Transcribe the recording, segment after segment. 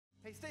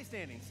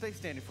Hey, stay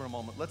standing for a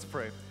moment. Let's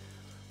pray.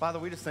 Father,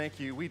 we just thank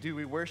you.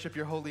 We worship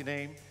your holy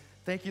name.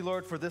 Thank you,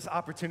 Lord, for this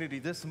opportunity,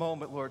 this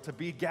moment, Lord, to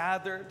be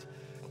gathered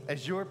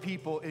as your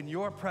people in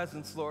your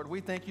presence, Lord. We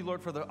thank you,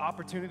 Lord, for the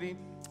opportunity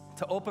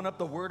to open up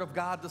the word of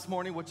God this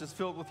morning, which is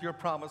filled with your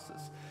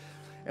promises.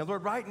 And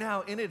Lord, right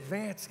now, in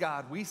advance,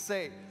 God, we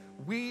say,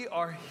 we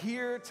are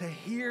here to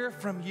hear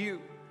from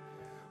you.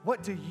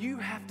 What do you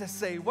have to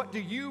say? What do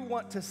you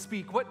want to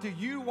speak? What do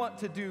you want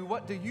to do?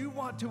 What do you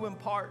want to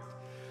impart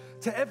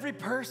to every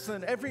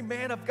person, every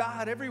man of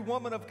God, every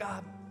woman of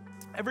God,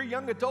 every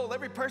young adult,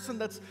 every person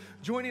that's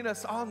joining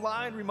us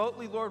online,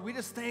 remotely, Lord? We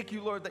just thank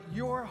you, Lord, that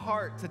your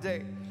heart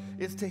today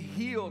is to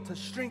heal, to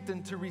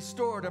strengthen, to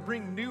restore, to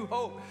bring new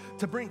hope,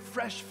 to bring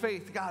fresh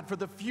faith, God, for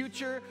the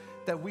future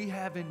that we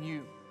have in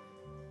you.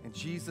 In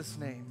Jesus'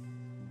 name.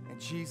 In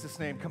Jesus'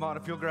 name. Come on,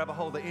 if you'll grab a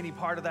hold of any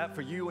part of that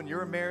for you and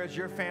your marriage,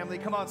 your family.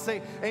 Come on,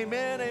 say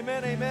amen,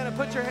 amen, amen, and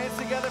put your hands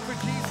together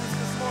for Jesus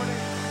this morning.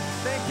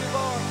 Thank you,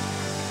 Lord.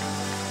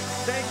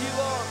 Thank you,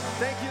 Lord.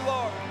 Thank you,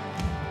 Lord.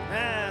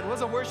 Man,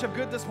 wasn't worship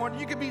good this morning?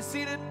 You can be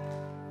seated.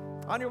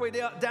 On your way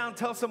down,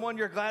 tell someone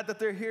you're glad that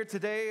they're here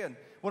today. And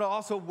want to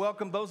also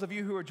welcome those of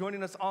you who are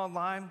joining us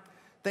online.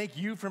 Thank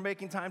you for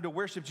making time to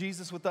worship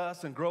Jesus with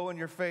us and grow in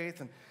your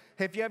faith. And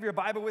hey, if you have your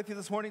Bible with you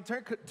this morning,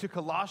 turn to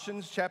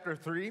Colossians chapter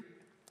 3.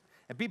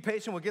 And be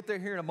patient. We'll get there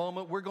here in a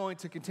moment. We're going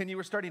to continue.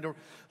 We're starting to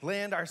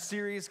land our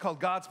series called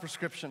God's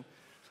Prescription.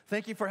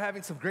 Thank you for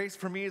having some grace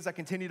for me as I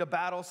continue to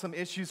battle some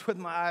issues with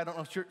my eye. I don't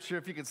know sure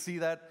if you can see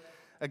that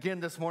again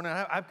this morning.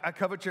 I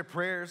covered your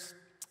prayers,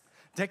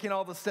 taking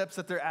all the steps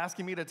that they're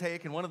asking me to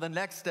take. And one of the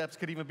next steps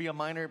could even be a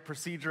minor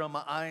procedure on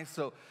my eye.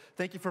 So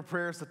thank you for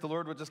prayers that the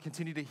Lord would just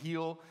continue to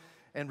heal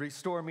and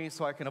restore me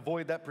so I can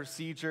avoid that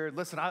procedure.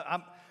 Listen,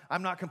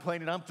 I'm not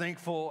complaining. I'm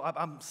thankful.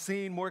 I'm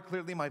seeing more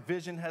clearly. My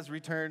vision has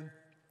returned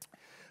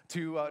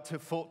to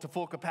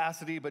full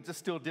capacity, but just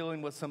still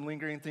dealing with some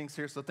lingering things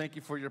here. So thank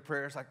you for your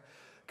prayers. I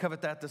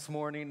covered that this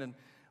morning. And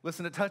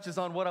listen, it touches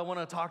on what I want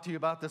to talk to you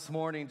about this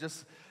morning,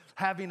 just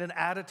having an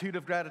attitude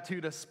of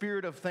gratitude, a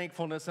spirit of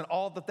thankfulness, and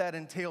all that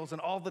entails,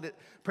 and all that it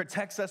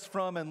protects us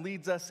from and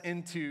leads us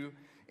into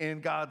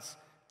in God's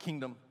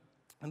kingdom.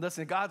 And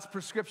listen, God's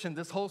prescription,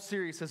 this whole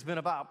series has been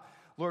about,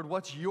 Lord,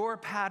 what's your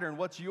pattern?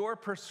 What's your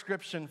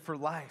prescription for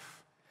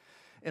life?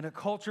 In a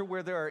culture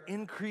where there are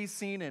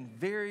increasing and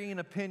varying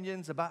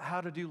opinions about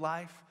how to do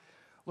life,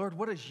 Lord,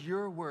 what does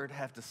your word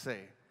have to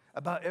say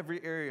about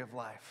every area of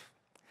life?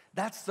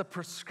 That's the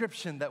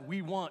prescription that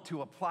we want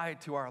to apply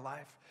to our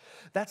life.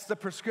 That's the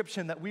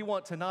prescription that we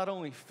want to not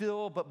only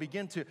fill, but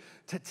begin to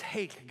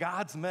take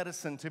God's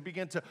medicine, to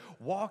begin to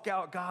walk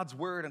out God's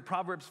word. And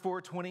Proverbs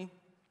 4:20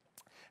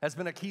 has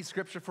been a key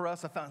scripture for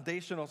us, a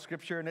foundational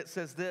scripture, and it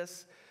says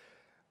this: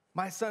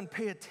 my son,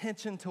 pay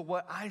attention to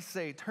what I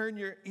say. Turn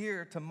your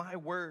ear to my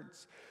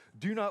words.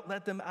 Do not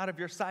let them out of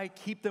your sight.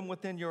 Keep them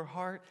within your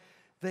heart.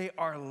 They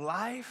are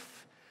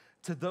life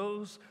to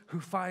those who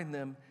find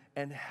them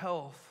and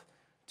health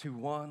to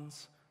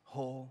one's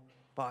whole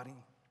body.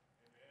 Amen.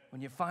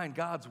 When you find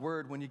God's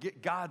word, when you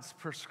get God's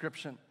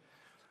prescription,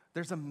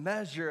 there's a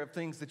measure of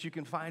things that you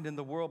can find in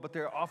the world, but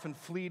they're often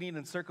fleeting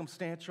and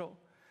circumstantial.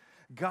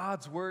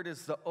 God's word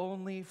is the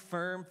only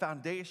firm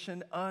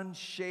foundation,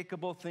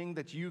 unshakable thing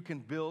that you can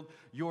build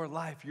your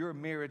life, your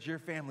marriage, your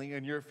family,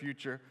 and your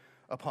future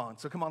upon.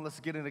 So come on, let's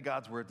get into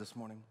God's word this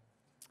morning.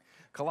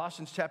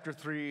 Colossians chapter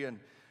 3, and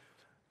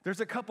there's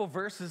a couple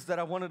verses that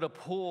I wanted to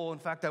pull. In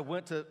fact, I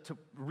went to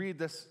read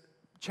this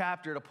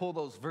chapter to pull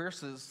those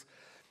verses,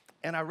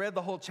 and I read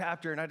the whole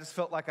chapter, and I just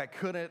felt like I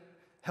couldn't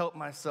help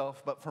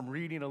myself but from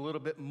reading a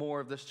little bit more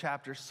of this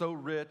chapter. So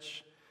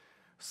rich,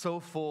 so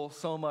full,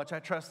 so much. I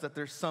trust that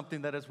there's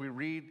something that as we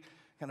read,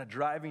 kind of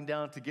driving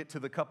down to get to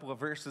the couple of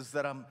verses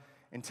that I'm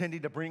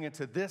intending to bring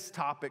into this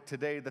topic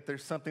today, that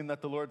there's something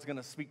that the Lord's going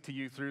to speak to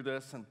you through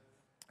this. And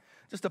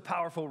just a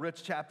powerful,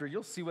 rich chapter.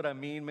 You'll see what I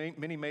mean.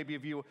 Many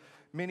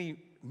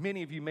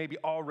of you maybe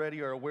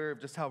already are aware of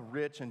just how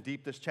rich and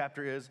deep this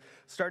chapter is.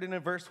 Starting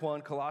in verse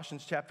 1,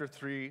 Colossians chapter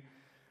 3,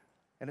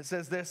 and it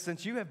says this: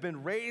 since you have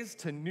been raised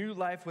to new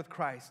life with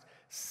Christ,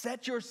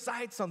 set your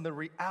sights on the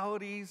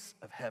realities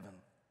of heaven,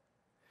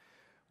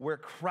 where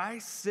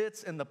Christ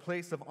sits in the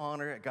place of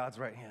honor at God's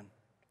right hand.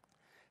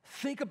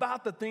 Think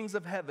about the things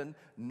of heaven,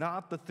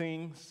 not the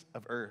things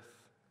of earth.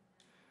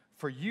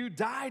 For you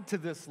died to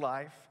this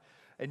life,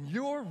 and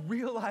your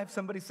real life,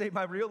 somebody say,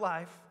 my real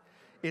life,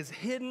 is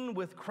hidden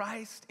with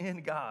Christ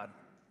in God.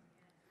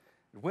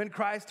 When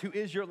Christ, who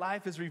is your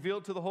life, is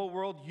revealed to the whole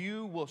world,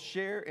 you will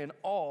share in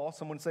all,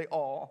 someone say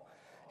all,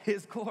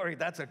 his glory.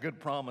 That's a good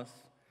promise.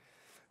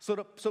 So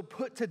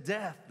put to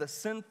death the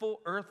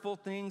sinful, earthly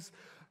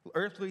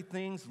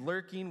things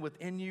lurking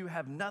within you.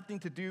 Have nothing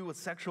to do with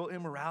sexual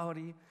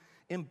immorality,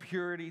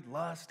 impurity,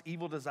 lust,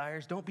 evil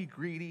desires. Don't be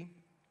greedy,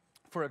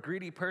 for a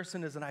greedy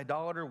person is an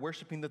idolater,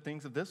 worshiping the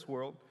things of this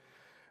world.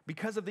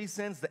 Because of these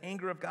sins, the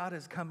anger of God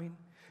is coming.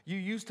 You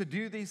used to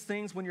do these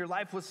things when your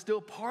life was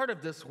still part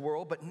of this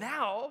world, but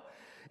now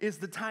is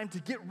the time to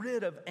get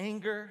rid of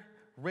anger,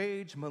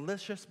 rage,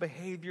 malicious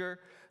behavior,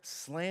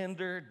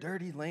 slander,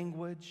 dirty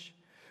language.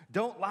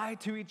 Don't lie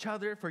to each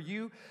other, for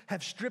you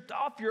have stripped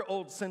off your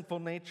old sinful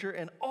nature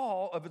and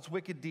all of its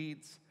wicked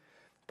deeds.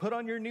 Put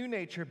on your new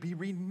nature, be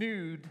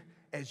renewed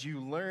as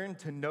you learn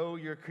to know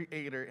your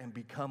Creator and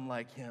become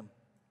like Him.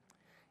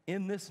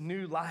 In this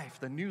new life,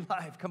 the new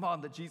life, come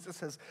on, that Jesus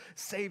has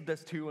saved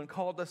us to and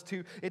called us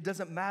to, it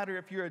doesn't matter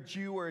if you're a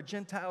Jew or a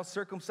Gentile,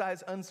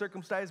 circumcised,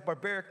 uncircumcised,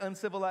 barbaric,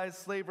 uncivilized,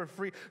 slave or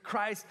free.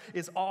 Christ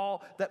is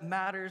all that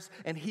matters,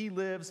 and He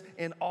lives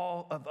in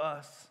all of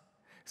us.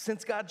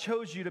 Since God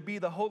chose you to be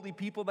the holy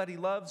people that He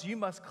loves, you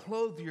must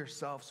clothe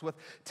yourselves with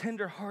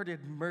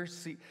tender-hearted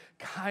mercy,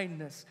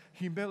 kindness,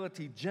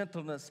 humility,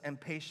 gentleness, and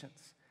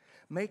patience.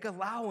 Make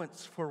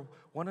allowance for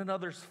one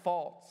another's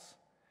faults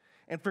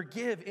and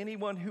forgive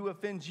anyone who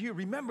offends you.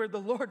 Remember, the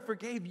Lord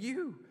forgave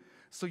you,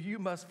 so you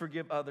must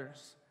forgive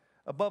others.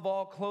 Above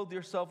all, clothe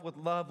yourself with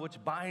love,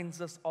 which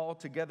binds us all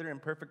together in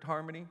perfect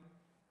harmony.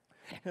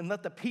 And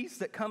let the peace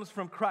that comes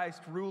from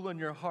Christ rule in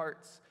your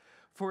hearts.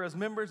 For as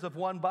members of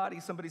one body,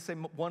 somebody say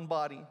one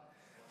body,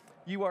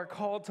 you are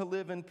called to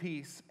live in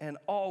peace and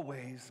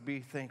always be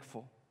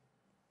thankful.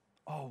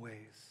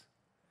 Always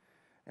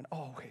and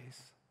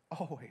always,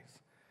 always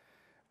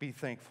be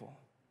thankful.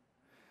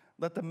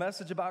 Let the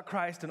message about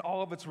Christ and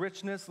all of its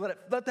richness,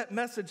 let that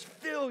message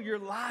fill your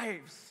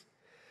lives.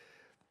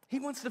 He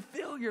wants to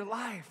fill your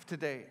life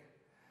today.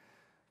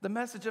 The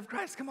message of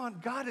Christ. Come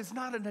on, God is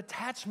not an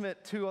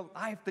attachment to a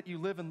life that you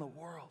live in the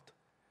world.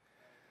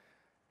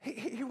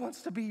 He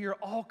wants to be your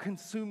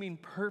all-consuming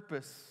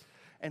purpose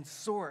and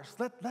source.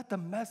 Let the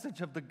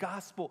message of the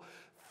gospel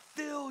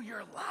fill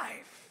your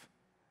life.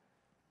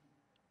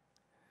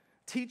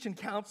 Teach and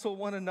counsel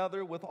one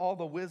another with all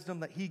the wisdom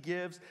that He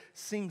gives.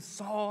 Sing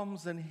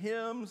psalms and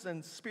hymns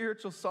and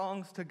spiritual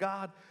songs to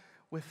God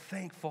with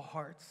thankful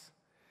hearts.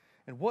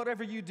 And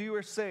whatever you do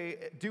or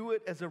say, do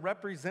it as a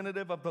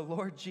representative of the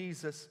Lord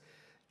Jesus,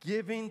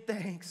 giving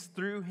thanks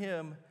through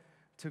Him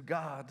to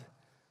God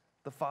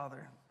the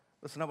Father.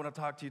 Listen, I want to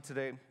talk to you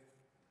today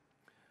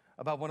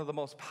about one of the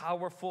most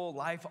powerful,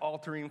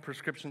 life-altering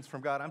prescriptions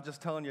from God. I'm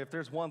just telling you, if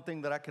there's one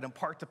thing that I could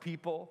impart to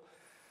people,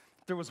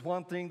 if there was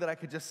one thing that I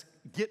could just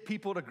get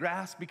people to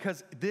grasp,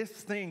 because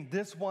this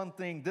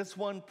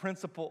one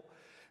principle,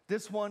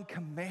 this one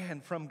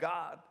command from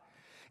God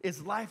is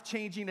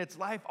life-changing, it's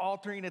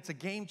life-altering, it's a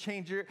game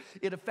changer.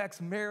 It affects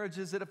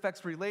marriages, it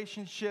affects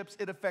relationships,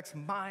 it affects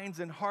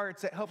minds and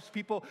hearts. It helps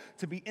people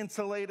to be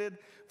insulated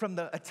from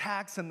the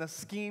attacks and the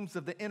schemes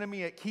of the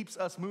enemy. It keeps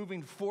us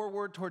moving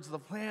forward towards the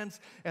plans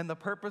and the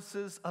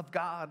purposes of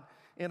God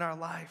in our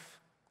life.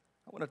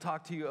 I want to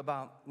talk to you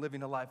about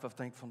living a life of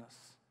thankfulness,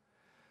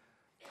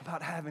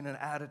 about having an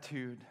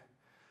attitude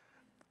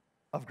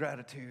of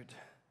gratitude.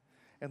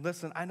 And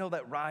listen, I know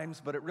that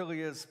rhymes, but it really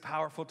is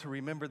powerful to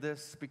remember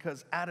this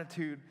because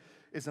attitude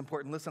is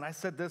important. Listen, I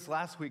said this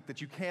last week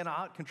that you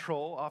cannot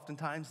control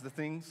oftentimes the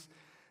things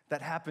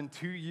that happen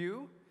to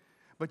you,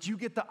 but you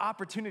get the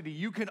opportunity.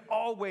 You can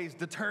always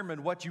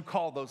determine what you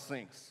call those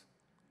things.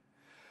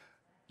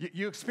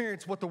 You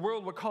experience what the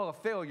world would call a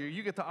failure.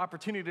 You get the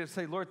opportunity to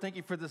say, Lord, thank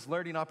you for this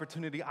learning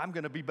opportunity. I'm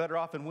going to be better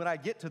off. And when I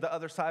get to the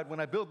other side, when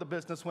I build the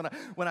business, when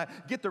I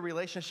get the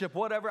relationship,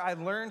 whatever I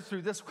learned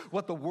through this,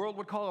 what the world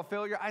would call a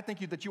failure, I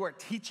thank you that you are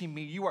teaching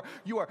me. You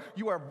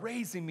are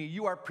raising me.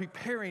 You are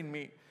preparing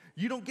me.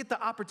 You don't get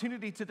the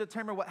opportunity to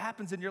determine what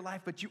happens in your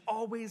life, but you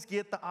always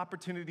get the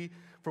opportunity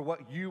for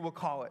what you will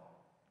call it.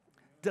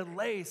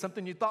 Delay,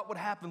 something you thought would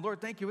happen. Lord,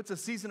 thank you. It's a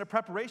season of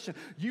preparation.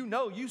 You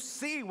know, you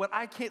see what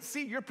I can't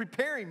see. You're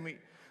preparing me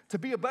to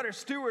be a better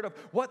steward of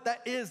what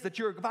that is that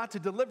you're about to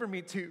deliver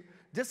me to.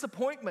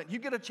 Disappointment, you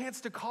get a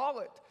chance to call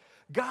it.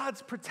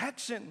 God's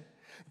protection,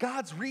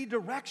 God's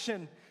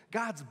redirection,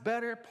 God's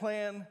better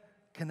plan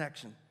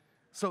connection.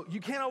 So you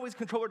can't always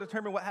control or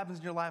determine what happens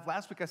in your life.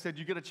 Last week I said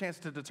you get a chance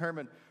to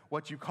determine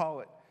what you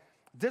call it.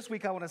 This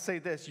week I want to say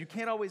this. You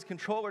can't always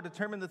control or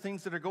determine the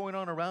things that are going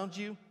on around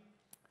you,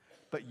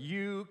 but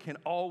you can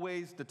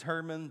always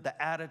determine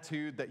the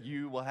attitude that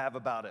you will have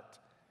about it.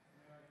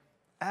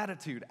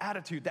 Attitude,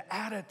 the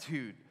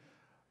attitude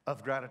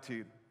of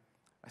gratitude.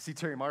 I see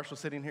Terry Marshall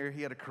sitting here.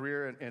 He had a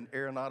career in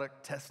aeronautic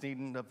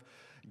testing of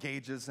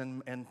gauges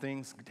and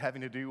things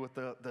having to do with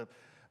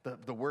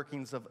the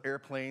workings of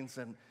airplanes.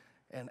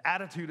 And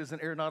attitude is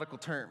an aeronautical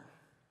term.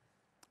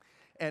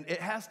 And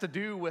it has to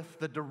do with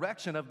the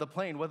direction of the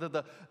plane, whether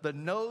the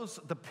nose,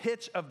 the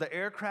pitch of the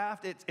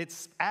aircraft,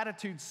 its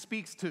attitude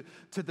speaks to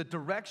the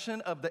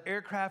direction of the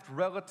aircraft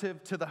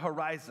relative to the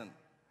horizon.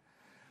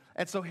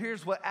 And so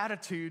here's what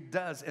attitude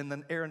does in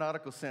the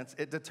aeronautical sense.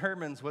 It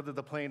determines whether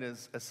the plane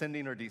is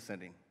ascending or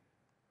descending.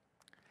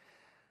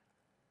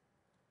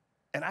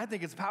 And I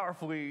think it's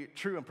powerfully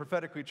true and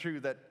prophetically true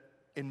that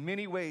in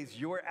many ways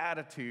your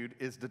attitude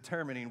is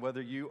determining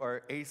whether you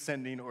are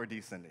ascending or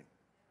descending.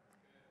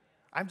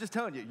 I'm just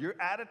telling you, your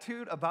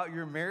attitude about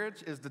your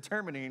marriage is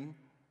determining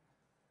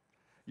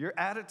your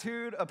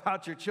attitude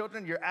about your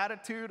children, your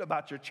attitude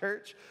about your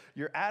church,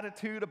 your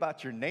attitude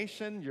about your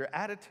nation, your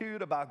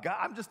attitude about God.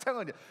 I'm just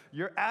telling you,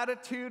 your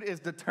attitude is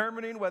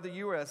determining whether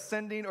you are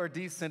ascending or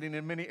descending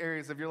in many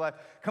areas of your life.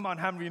 Come on,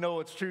 how many of you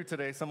know it's true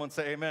today? Someone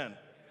say amen.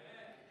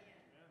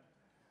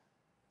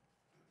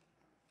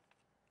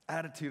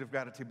 Attitude of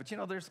gratitude. But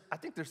I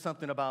think there's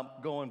something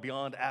about going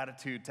beyond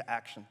attitude to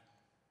action,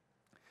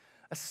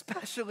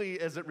 especially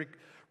as it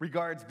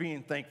regards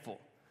being thankful,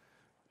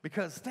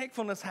 because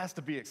thankfulness has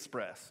to be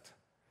expressed.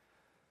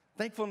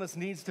 Thankfulness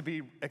needs to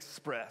be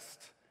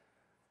expressed.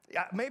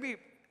 Yeah, maybe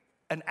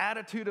an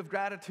attitude of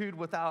gratitude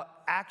without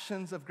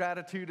actions of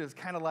gratitude is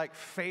kind of like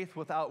faith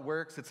without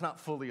works. It's not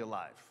fully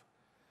alive.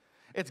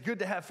 It's good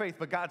to have faith,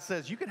 but God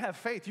says you can have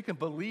faith, you can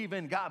believe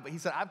in God, but he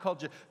said, I've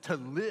called you to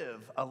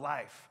live a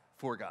life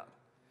for God.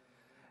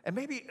 And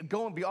maybe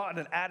going beyond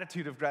an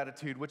attitude of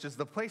gratitude, which is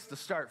the place to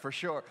start for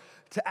sure,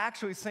 to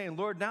actually saying,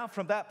 Lord, now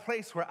from that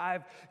place where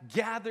I've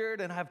gathered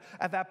and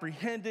I've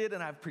apprehended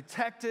and I've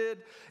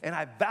protected and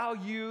I've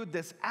valued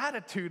this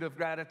attitude of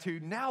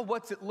gratitude, now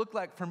what's it look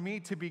like for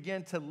me to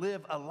begin to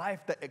live a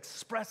life that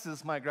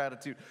expresses my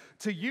gratitude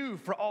to you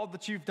for all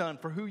that you've done,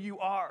 for who you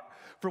are,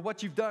 for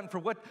what you've done, for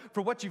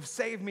what you've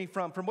saved me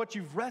from what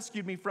you've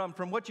rescued me from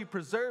what you've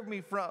preserved me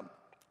from,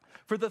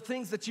 for the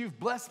things that you've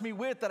blessed me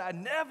with that I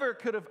never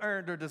could have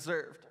earned or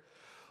deserved.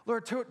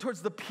 Lord,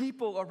 towards the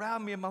people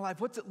around me in my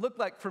life, what's it look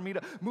like for me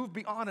to move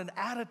beyond an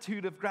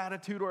attitude of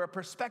gratitude or a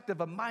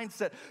perspective, a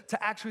mindset,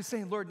 to actually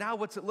saying, Lord, now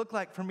what's it look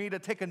like for me to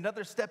take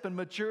another step in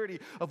maturity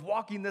of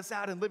walking this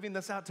out and living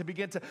this out, to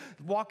begin to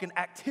walk in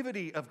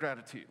activity of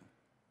gratitude?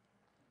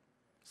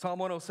 Psalm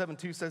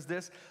 107:2 says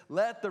this,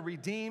 let the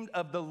redeemed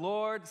of the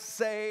Lord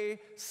say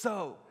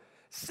so.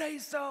 Say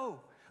so.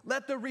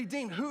 Let the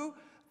redeemed, who?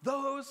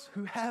 Those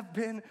who have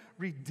been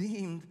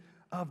redeemed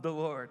of the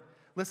Lord.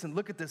 Listen,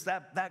 look at this.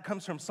 That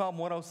comes from Psalm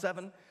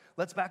 107.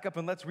 Let's back up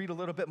and let's read a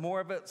little bit more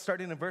of it,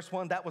 starting in verse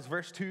 1. That was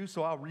verse 2,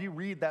 so I'll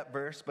reread that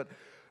verse. But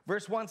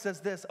verse 1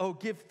 says this, oh,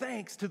 give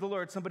thanks to the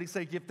Lord. Somebody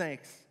say, give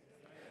thanks.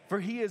 For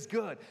he is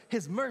good.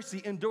 His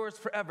mercy endures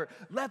forever.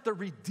 Let the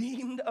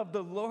redeemed of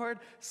the Lord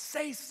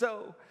say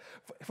so,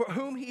 for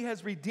whom he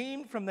has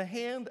redeemed from the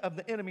hand of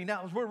the enemy.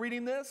 Now, as we're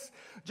reading this,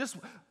 just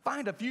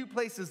find a few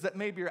places that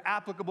maybe are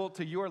applicable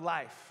to your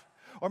life.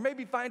 Or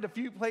maybe find a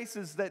few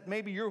places that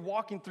maybe you're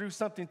walking through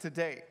something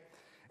today.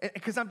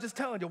 Because I'm just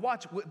telling you,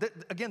 watch,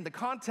 again, the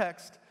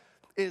context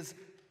is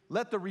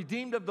let the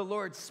redeemed of the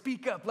Lord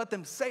speak up. Let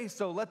them say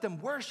so. Let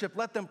them worship.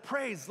 Let them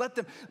praise. Let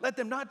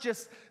them not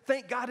just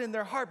thank God in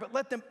their heart, but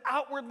let them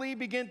outwardly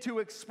begin to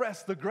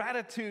express the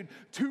gratitude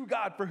to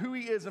God for who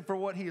he is and for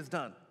what he has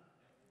done.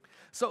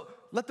 So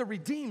let the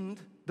redeemed,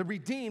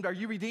 are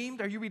you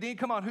redeemed? Are you redeemed?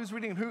 Come on, who's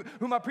redeemed? Who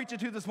am I preaching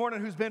to this morning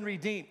who's been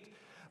redeemed?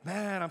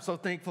 Man, I'm so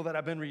thankful that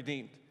I've been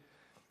redeemed.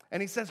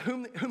 And he says,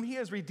 whom he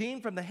has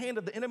redeemed from the hand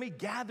of the enemy,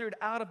 gathered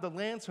out of the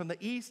lands from the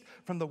east,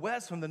 from the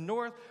west, from the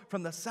north,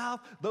 from the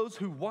south, those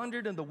who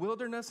wandered in the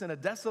wilderness in a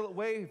desolate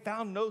way, who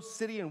found no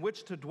city in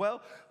which to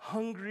dwell,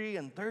 hungry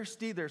and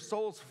thirsty, their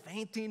souls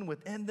fainting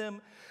within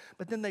them.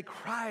 But then they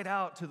cried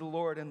out to the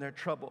Lord in their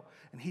trouble,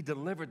 and he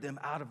delivered them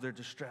out of their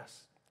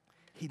distress.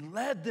 He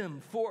led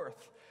them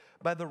forth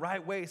by the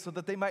right way so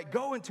that they might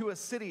go into a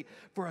city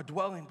for a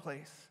dwelling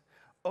place.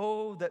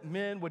 Oh, that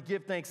men would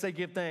give thanks. Say,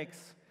 give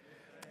thanks.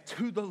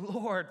 To the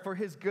Lord for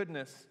his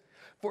goodness,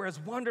 for his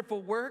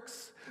wonderful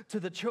works to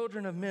the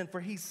children of men,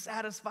 for he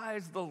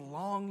satisfies the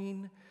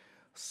longing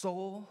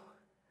soul.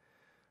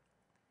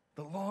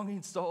 The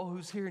longing soul,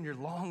 who's here and you're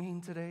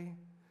longing today?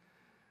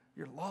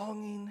 You're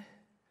longing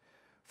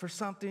for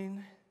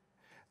something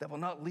that will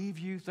not leave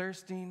you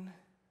thirsting.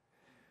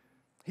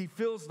 He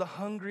fills the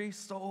hungry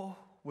soul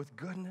with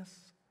goodness.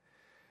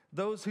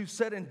 Those who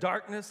sit in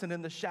darkness and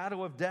in the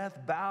shadow of death,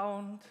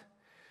 bound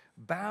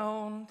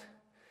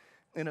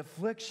in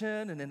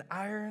affliction and in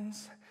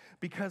irons,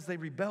 because they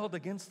rebelled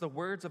against the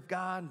words of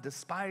God and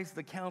despised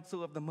the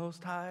counsel of the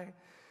Most High.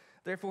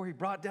 Therefore, he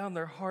brought down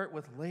their heart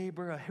with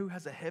labor. Who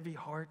has a heavy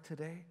heart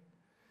today?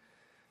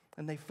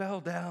 And they fell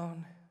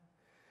down.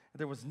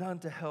 There was none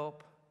to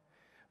help.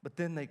 But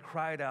then they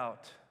cried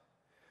out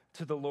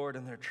to the Lord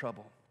in their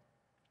trouble.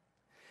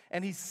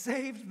 And he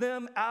saved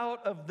them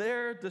out of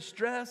their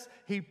distress.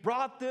 He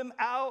brought them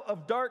out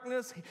of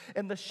darkness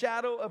and the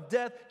shadow of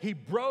death. He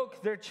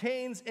broke their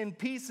chains in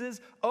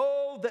pieces.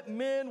 Oh, that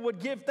men would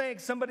give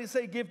thanks. Somebody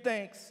say, give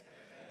thanks.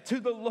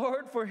 To the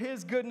Lord for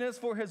his goodness,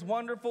 for his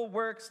wonderful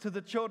works to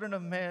the children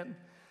of men.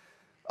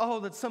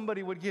 Oh, that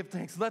somebody would give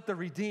thanks. Let the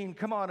redeemed,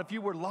 come on, if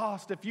you were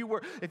lost, if you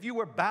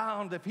were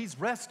bound, if he's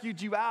rescued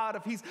you out,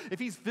 if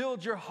he's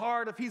filled your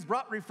heart, if he's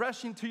brought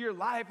refreshing to your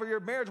life or your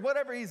marriage,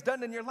 whatever he's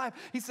done in your life,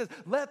 he says,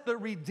 let the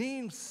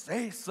redeemed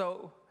say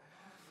so.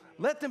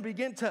 Let them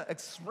begin to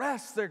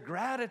express their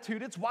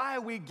gratitude. It's why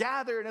we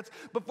gather, and it's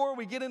before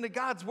we get into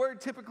God's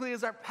word, typically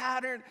is our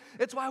pattern.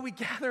 It's why we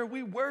gather,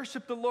 we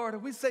worship the Lord,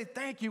 and we say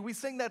thank you. We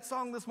sing that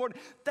song this morning.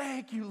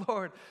 Thank you,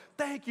 Lord.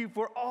 Thank you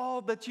for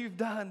all that you've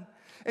done.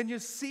 And you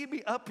see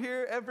me up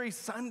here every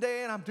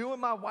Sunday, and I'm doing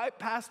my white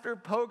pastor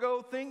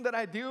pogo thing that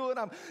I do,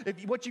 and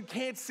what you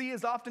can't see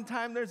is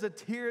oftentimes there's a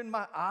tear in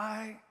my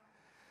eye.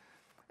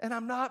 And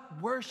I'm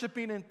not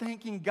worshiping and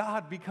thanking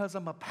God because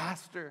I'm a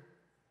pastor.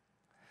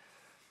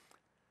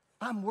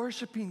 I'm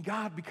worshiping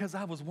God because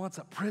I was once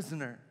a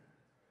prisoner.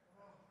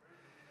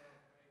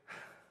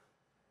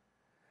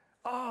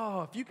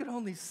 Oh, if you could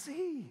only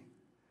see.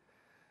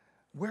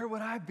 Where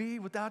would I be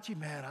without you?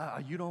 Man,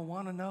 you don't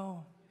want to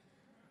know.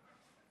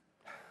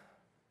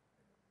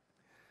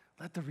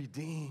 Let the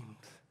redeemed,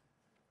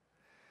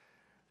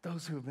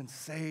 those who have been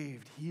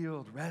saved,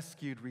 healed,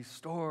 rescued,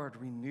 restored,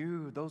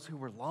 renewed, those who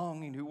were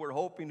longing, who were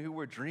hoping, who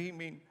were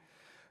dreaming,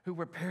 who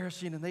were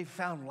perishing, and they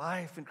found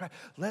life in Christ.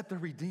 Let the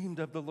redeemed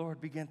of the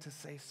Lord begin to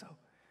say so.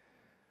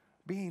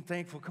 Being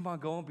thankful, come on,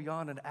 going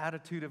beyond an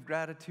attitude of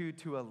gratitude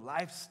to a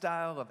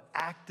lifestyle of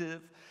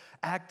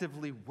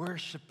actively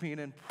worshiping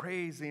and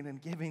praising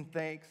and giving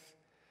thanks.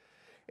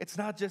 It's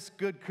not just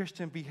good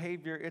Christian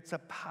behavior, it's a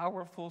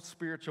powerful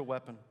spiritual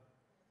weapon.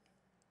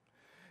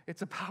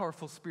 It's a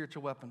powerful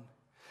spiritual weapon.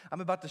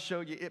 I'm about to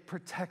show you, it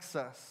protects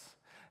us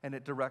and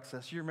it directs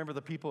us. You remember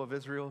the people of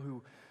Israel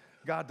who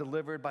God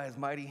delivered by his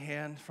mighty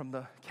hand from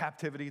the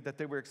captivity that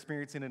they were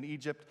experiencing in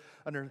Egypt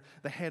under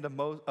the hand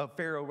of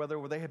Pharaoh,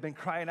 where they had been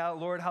crying out,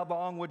 Lord, how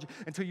long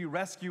until you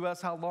rescue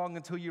us? How long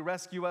until you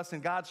rescue us?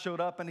 And God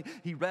showed up and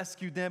he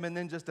rescued them. And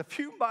then just a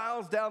few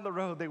miles down the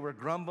road, they were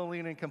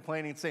grumbling and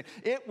complaining, saying,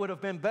 it would have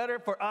been better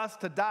for us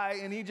to die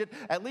in Egypt.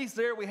 At least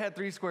there we had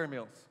 3 square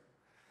meals.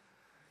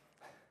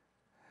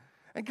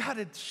 And God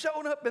had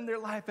shown up in their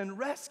life and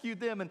rescued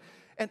them.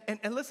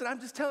 And listen,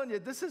 I'm just telling you,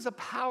 this is a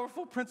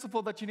powerful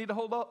principle that you need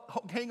to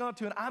hang on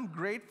to. And I'm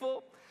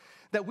grateful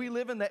that we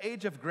live in the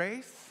age of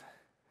grace.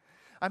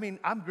 I mean,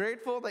 I'm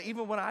grateful that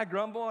even when I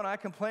grumble and I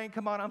complain,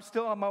 come on, I'm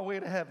still on my way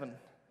to heaven.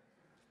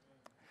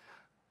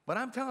 But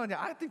I'm telling you,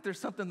 I think there's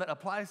something that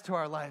applies to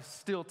our lives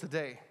still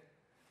today.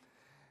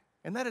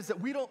 And that is that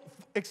we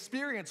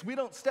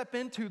don't step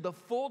into the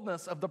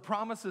fullness of the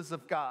promises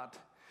of God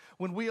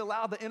when we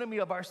allow the enemy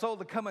of our soul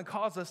to come and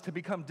cause us to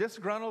become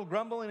disgruntled,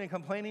 grumbling, and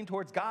complaining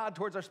towards God,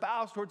 towards our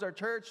spouse, towards our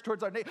church,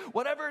 towards our neighbor,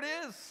 whatever it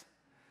is.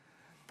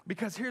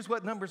 Because here's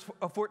what Numbers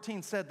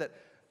 14 said that,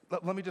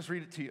 let me just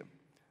read it to you.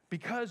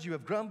 Because you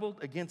have grumbled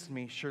against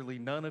me, surely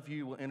none of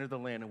you will enter the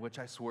land in which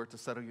I swore to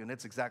settle you. And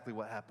it's exactly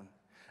what happened.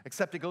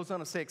 Except it goes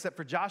on to say, except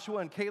for Joshua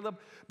and Caleb,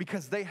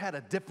 because they had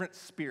a different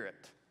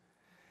spirit.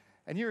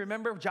 And you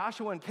remember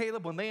Joshua and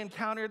Caleb, when they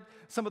encountered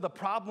some of the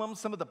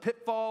problems, some of the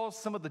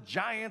pitfalls, some of the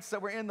giants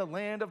that were in the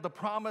land of the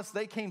promise,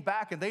 they came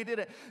back and they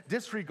didn't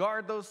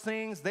disregard those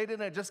things. They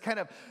didn't just kind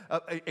of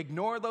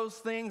ignore those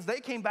things. They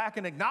came back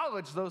and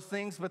acknowledged those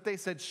things, but they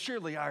said,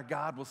 surely our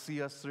God will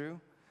see us through.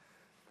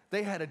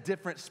 They had a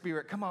different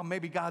spirit. Come on,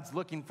 maybe God's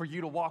looking for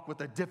you to walk with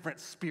a different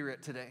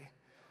spirit today.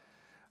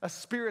 A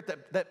spirit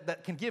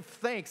that can give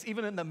thanks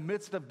even in the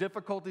midst of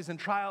difficulties and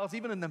trials,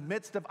 even in the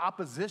midst of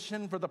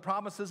opposition for the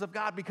promises of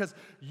God, because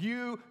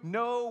you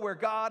know where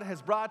God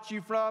has brought you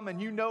from, and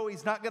you know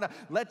he's not going to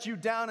let you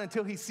down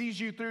until he sees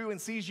you through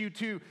and sees you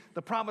to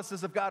the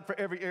promises of God for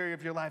every area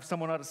of your life.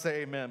 Someone ought to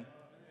say amen. Amen.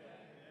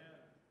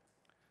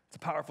 It's a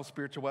powerful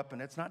spiritual weapon.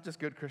 It's not just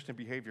good Christian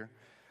behavior.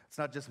 It's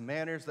not just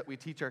manners that we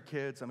teach our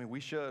kids. I mean, we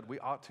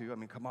ought to. I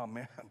mean, come on,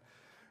 man.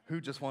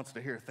 Who just wants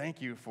to hear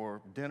thank you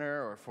for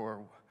dinner or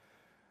for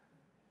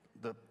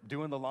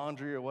doing the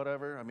laundry or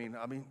whatever? I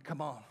mean, come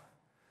on.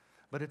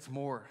 But it's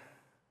more.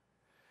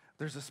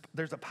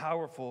 There's a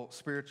powerful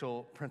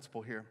spiritual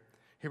principle here.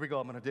 Here we go.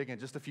 I'm going to dig in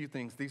just a few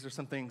things. These are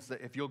some things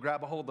that if you'll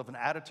grab a hold of an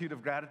attitude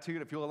of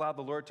gratitude, if you'll allow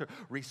the Lord to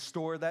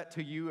restore that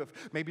to you,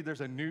 if maybe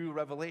there's a new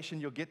revelation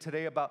you'll get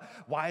today about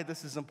why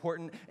this is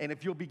important, and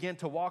if you'll begin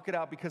to walk it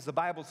out, because the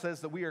Bible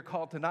says that we are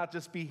called to not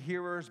just be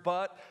hearers,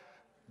 but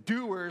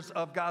doers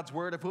of God's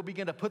word. If we'll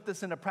begin to put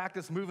this into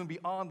practice, moving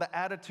beyond the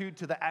attitude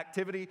to the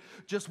activity,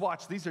 just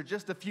watch. These are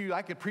just a few.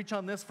 I could preach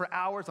on this for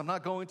hours. I'm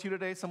not going to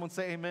today. Someone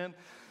say amen.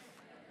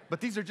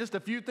 But these are just a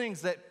few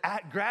things that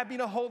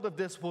grabbing a hold of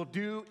this will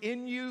do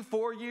in you,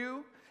 for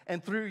you,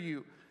 and through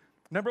you.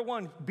 Number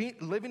one,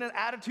 living an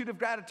attitude of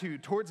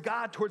gratitude towards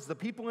God, towards the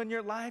people in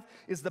your life,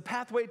 is the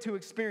pathway to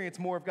experience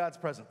more of God's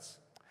presence.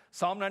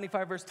 Psalm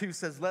 95 verse 2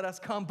 says, let us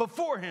come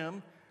before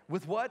him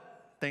with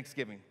what?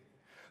 Thanksgiving.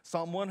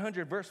 Psalm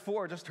 100, verse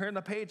 4, just turn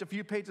the page a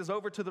few pages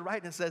over to the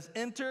right, and it says,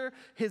 enter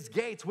his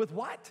gates with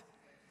what?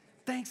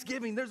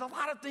 Thanksgiving. There's a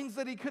lot of things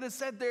that he could have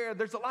said there.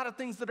 There's a lot of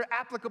things that are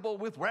applicable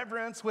with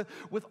reverence, with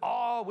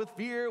awe, with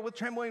fear, with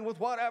trembling, with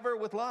whatever,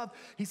 with love.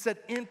 He said,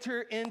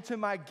 enter into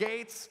my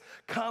gates,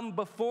 come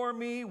before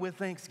me with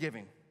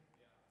thanksgiving,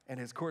 and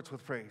his courts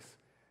with praise.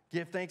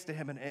 Give thanks to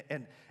him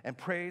and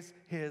praise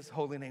his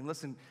holy name.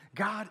 Listen,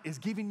 God is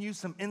giving you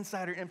some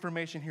insider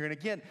information here. And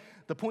again,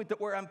 the point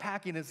that we're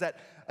unpacking is that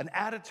an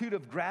attitude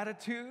of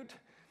gratitude,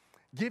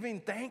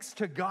 giving thanks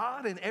to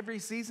God in every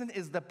season,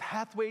 is the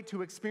pathway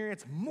to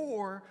experience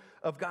more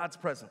of God's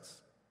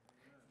presence.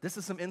 This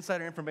is some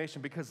insider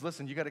information because,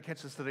 listen, you got to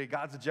catch this today.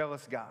 God's a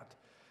jealous God.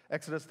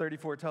 Exodus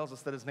 34 tells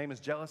us that his name is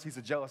jealous. He's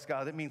a jealous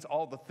God. That means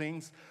all the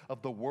things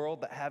of the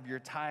world that have your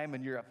time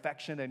and your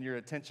affection and your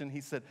attention.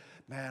 He said,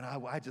 man,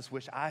 I just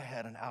wish I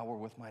had an hour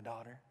with my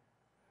daughter.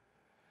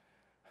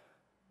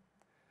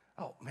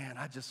 Oh, man,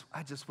 I just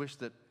wish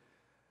that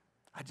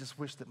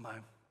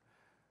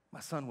my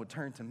son would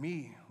turn to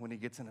me when he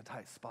gets in a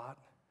tight spot.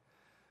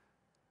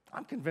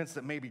 I'm convinced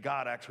that maybe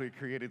God actually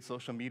created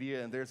social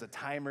media, and there's a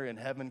timer in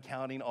heaven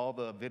counting all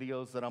the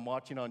videos that I'm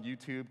watching on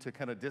YouTube to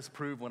kind of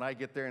disprove when I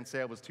get there and say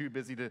I was too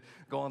busy to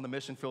go on the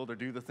mission field or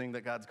do the thing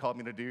that God's called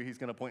me to do. He's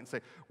going to point and say,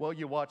 well,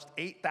 you watched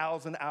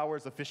 8,000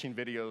 hours of fishing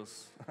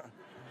videos.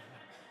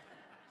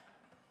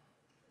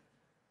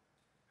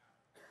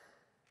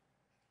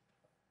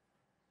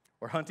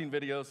 Or hunting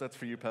videos. That's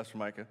for you, Pastor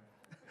Micah.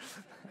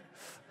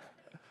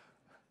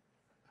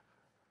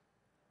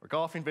 Or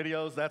golfing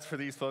videos, that's for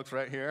these folks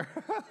right here.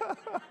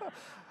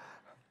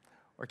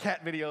 Or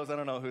cat videos, I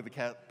don't know who the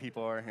cat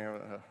people are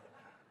here.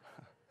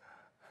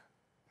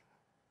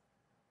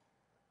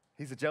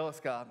 He's a jealous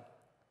God.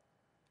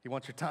 He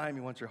wants your time,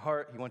 he wants your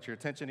heart, he wants your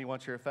attention, he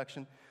wants your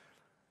affection.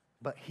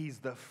 But he's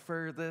the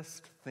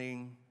furthest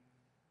thing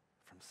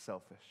from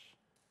selfish.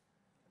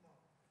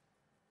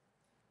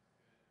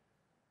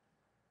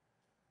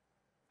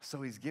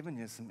 So he's giving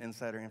you some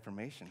insider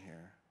information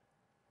here.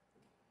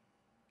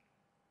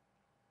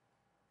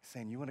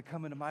 Saying, you want to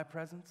come into my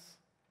presence?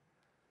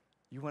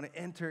 You want to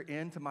enter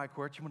into my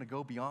courts? You want to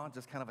go beyond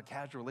just kind of a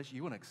casual relationship?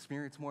 You want to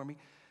experience more of me?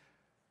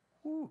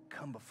 Ooh,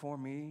 come before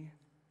me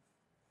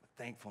with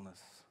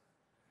thankfulness.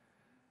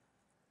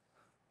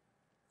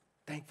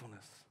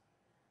 Thankfulness.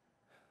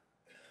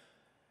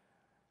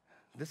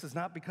 This is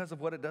not because of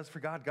what it does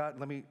for God. God,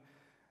 let me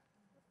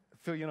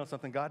fill you in on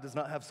something. God does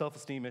not have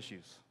self-esteem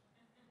issues.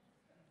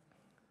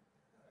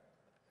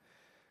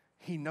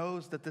 He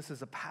knows that this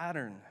is a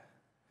pattern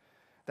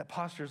that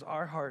postures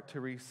our heart to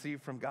receive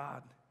from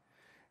God.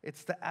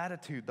 It's the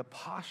attitude, the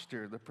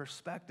posture, the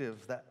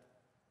perspective that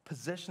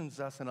positions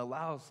us and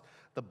allows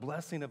the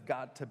blessing of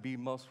God to be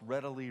most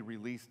readily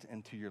released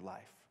into your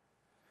life.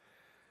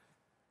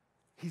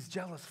 He's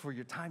jealous for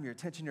your time, your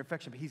attention, your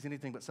affection, but he's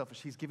anything but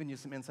selfish. He's giving you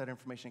some inside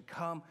information.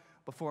 Come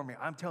before me.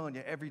 I'm telling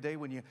you, every day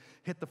when you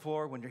hit the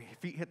floor, when your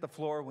feet hit the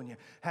floor, when you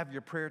have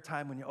your prayer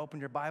time, when you open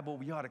your Bible,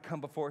 we ought to come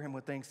before him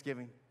with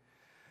thanksgiving.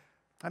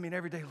 I mean,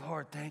 every day,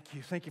 Lord, thank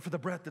you. Thank you for the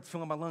breath that's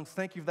filling my lungs.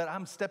 Thank you that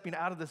I'm stepping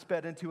out of this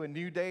bed into a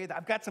new day.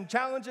 I've got some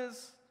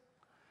challenges,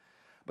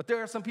 but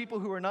there are some people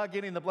who are not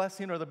getting the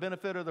blessing or the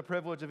benefit or the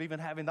privilege of even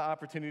having the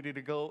opportunity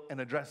to go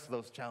and address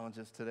those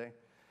challenges today.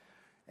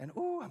 And,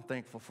 ooh, I'm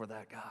thankful for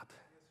that, God.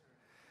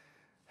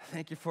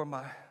 Thank you for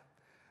my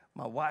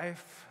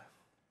wife,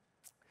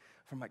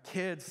 for my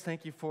kids.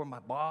 Thank you for my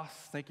boss.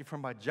 Thank you for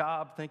my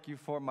job. Thank you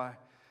for my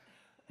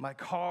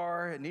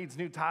car. It needs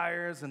new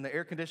tires and the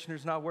air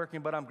conditioner's not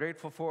working, but I'm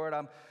grateful for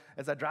it.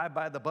 As I drive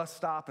by the bus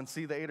stop and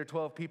see the 8 or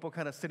 12 people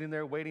kind of sitting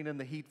there waiting in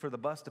the heat for the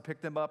bus to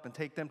pick them up and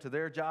take them to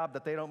their job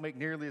that they don't make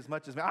nearly as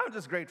much as me. I'm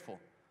just grateful.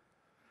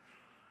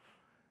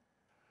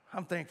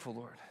 I'm thankful,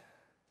 Lord.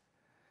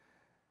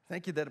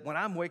 Thank you that when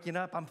I'm waking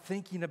up, I'm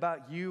thinking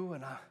about you,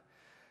 and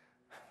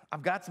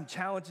I've got some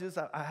challenges.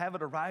 I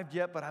haven't arrived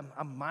yet, but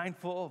I'm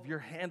mindful of your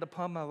hand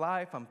upon my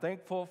life. I'm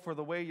thankful for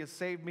the way you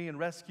saved me and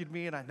rescued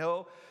me, and I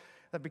know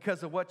that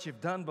because of what you've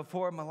done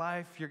before in my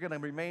life, you're going to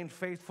remain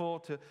faithful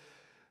to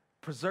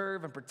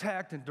preserve and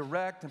protect and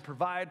direct and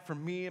provide for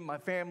me and my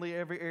family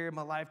every area of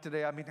my life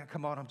today. I mean,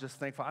 come on, I'm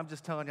just thankful. I'm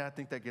just telling you, I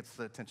think that gets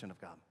the attention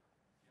of God.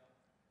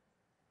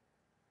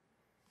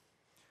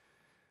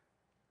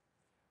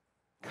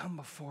 Come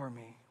before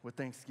me with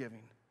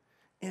thanksgiving.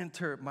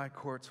 Enter my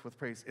courts with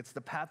praise. It's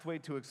the pathway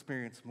to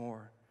experience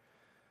more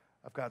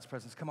of God's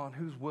presence. Come on,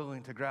 who's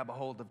willing to grab a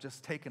hold of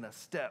just taking a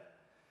step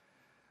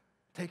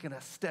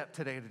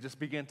today to just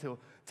begin to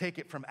take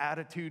it from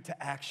attitude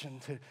to action,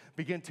 to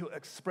begin to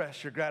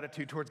express your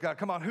gratitude towards God?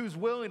 Come on, who's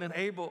willing and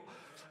able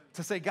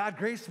to say, God,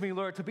 grace me,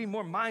 Lord, to be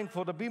more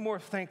mindful, to be more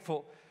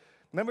thankful.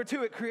 Number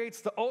 2, it creates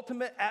the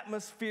ultimate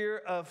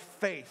atmosphere of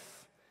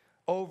faith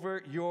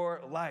over your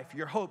life,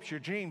 your hopes,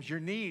 your dreams, your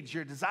needs,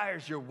 your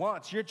desires, your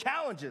wants, your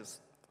challenges.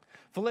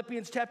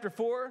 Philippians chapter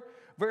 4,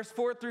 verse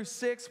 4 through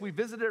 6, we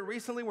visited it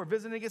recently. We're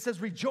visiting. It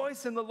says,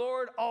 rejoice in the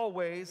Lord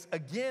always.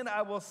 Again,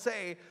 I will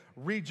say,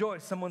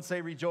 rejoice. Someone say,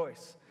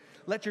 rejoice.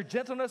 Let your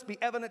gentleness be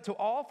evident to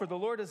all, for the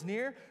Lord is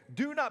near.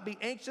 Do not be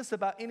anxious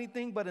about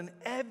anything, but in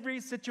every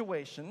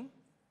situation.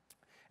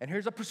 And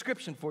here's a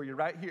prescription for you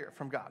right here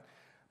from God.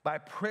 By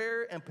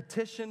prayer and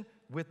petition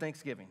with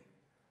thanksgiving,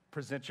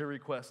 present your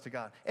request to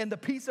God. And the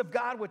peace of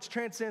God, which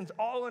transcends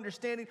all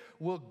understanding,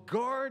 will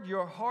guard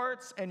your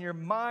hearts and your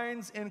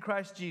minds in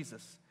Christ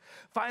Jesus.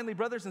 Finally,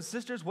 brothers and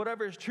sisters,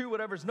 whatever is true,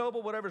 whatever is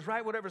noble, whatever is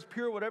right, whatever is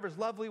pure, whatever is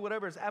lovely,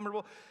 whatever is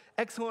admirable,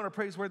 excellent or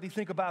praiseworthy,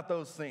 think about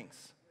those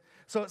things.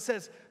 So it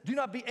says, do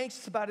not be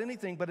anxious about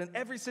anything, but in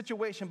every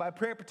situation, by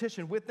prayer and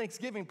petition, with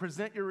thanksgiving,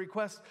 present your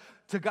request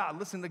to God.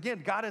 Listen,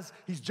 again,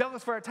 he's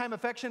jealous for our time,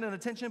 affection, and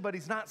attention, but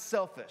he's not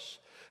selfish.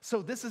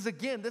 So this is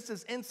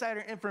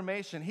insider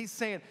information. He's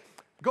saying,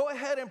 go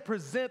ahead and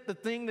present the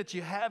thing that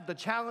you have, the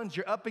challenge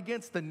you're up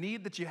against, the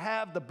need that you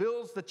have, the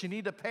bills that you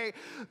need to pay,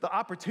 the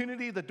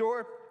opportunity, the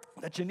door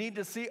that you need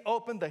to see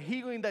open, the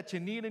healing that you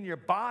need in your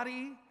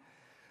body,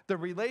 the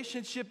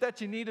relationship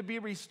that you need to be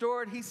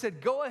restored. He said,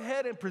 go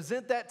ahead and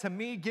present that to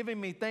me, giving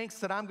me thanks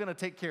that I'm going to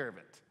take care of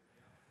it.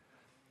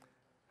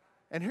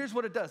 And here's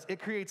what it does.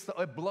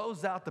 It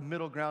blows out the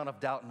middle ground of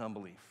doubt and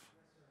unbelief.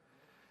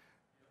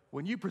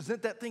 when you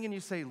present that thing and you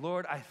say,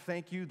 Lord, I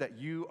thank you that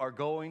you are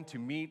going to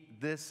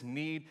meet this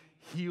need,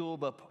 heal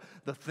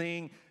the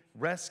thing,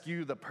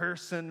 rescue the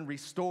person,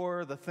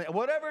 restore the thing,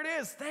 whatever it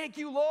is, thank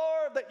you,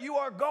 Lord, that you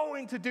are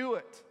going to do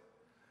it.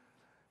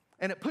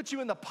 And it puts you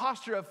in the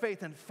posture of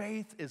faith, and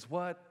faith is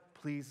what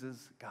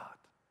pleases God.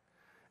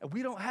 And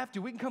we don't have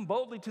to. We can come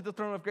boldly to the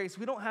throne of grace.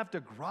 We don't have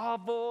to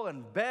grovel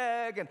and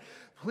beg and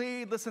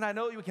plead. Listen, I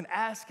know you can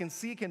ask and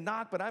seek and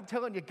knock, but I'm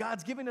telling you,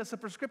 God's giving us a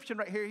prescription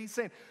right here. He's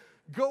saying,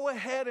 go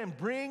ahead and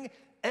bring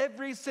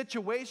every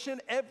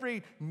situation,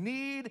 every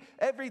need,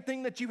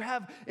 everything that you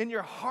have in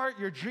your heart,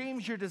 your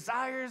dreams, your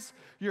desires,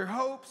 your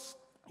hopes,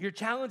 your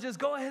challenges.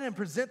 Go ahead and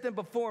present them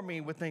before me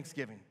with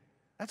thanksgiving.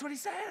 That's what he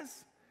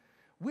says.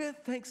 With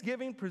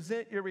thanksgiving,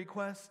 present your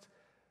request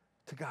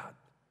to God.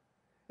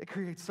 It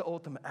creates the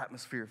ultimate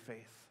atmosphere of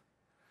faith.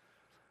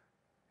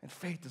 And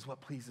faith is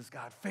what pleases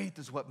God. Faith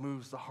is what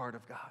moves the heart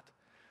of God.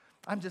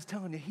 I'm just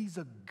telling you, he's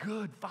a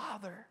good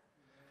father.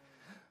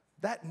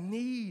 That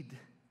need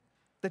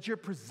that you're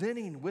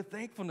presenting with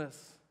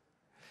thankfulness,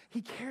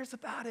 he cares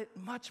about it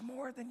much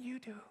more than you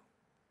do.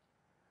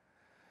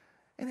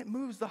 And it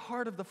moves the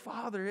heart of the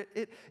Father.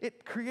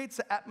 It creates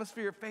the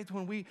atmosphere of faith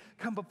when we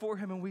come before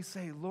him and we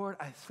say, Lord,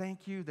 I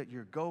thank you that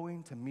you're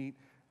going to meet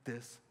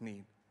this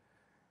need.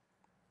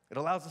 It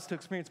allows us to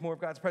experience more of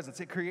God's presence.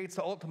 It creates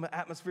the ultimate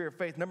atmosphere of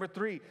faith. Number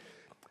 3,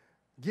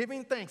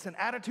 giving thanks, an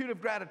attitude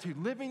of gratitude,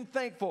 living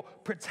thankful,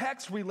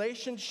 protects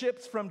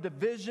relationships from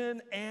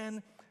division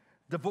and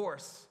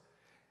divorce.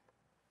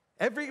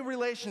 Every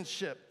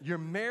relationship, your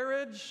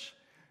marriage,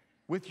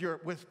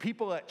 with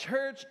people at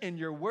church, in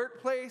your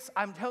workplace,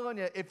 I'm telling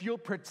you, if you'll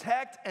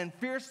protect and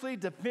fiercely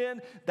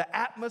defend the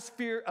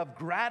atmosphere of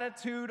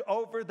gratitude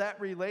over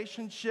that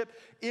relationship,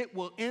 it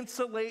will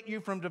insulate you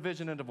from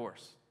division and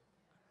divorce.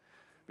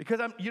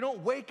 Because you don't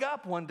wake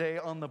up one day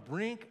on the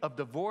brink of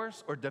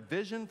divorce or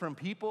division from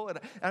people. And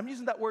I'm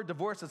using that word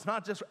divorce. It's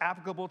not just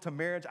applicable to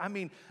marriage. I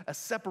mean a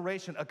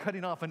separation, a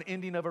cutting off, an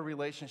ending of a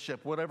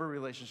relationship, whatever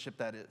relationship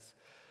that is.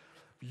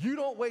 You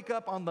don't wake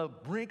up on the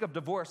brink of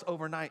divorce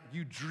overnight.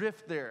 You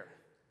drift there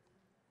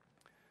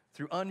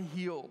through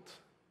unhealed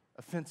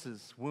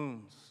offenses,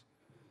 wounds,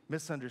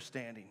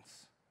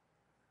 misunderstandings.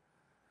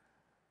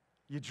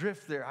 You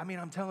drift there. I mean,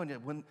 I'm telling you,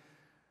 when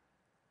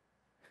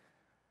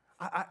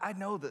I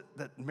know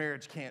that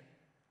marriage can't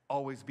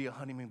always be a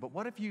honeymoon, but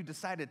what if you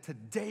decided to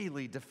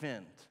daily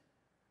defend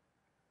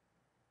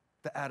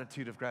the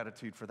attitude of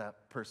gratitude for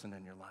that person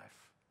in your life?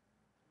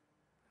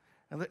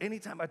 And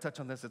anytime I touch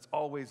on this, it's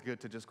always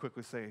good to just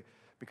quickly say,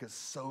 because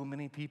so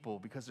many people,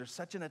 because there's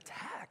such an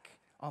attack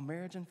on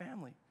marriage and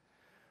family,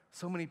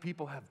 so many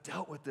people have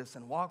dealt with this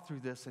and walked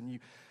through this, and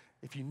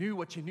if you knew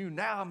what you knew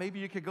now, maybe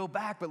you could go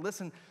back, but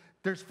listen,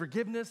 there's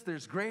forgiveness,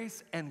 there's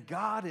grace, and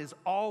God is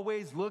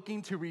always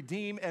looking to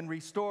redeem and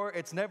restore.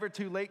 It's never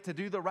too late to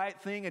do the right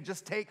thing and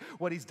just take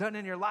what he's done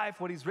in your life,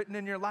 what he's written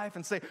in your life,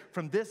 and say,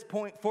 from this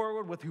point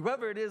forward, with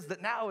whoever it is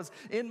that now is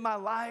in my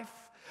life,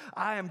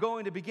 I am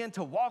going to begin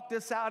to walk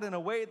this out in a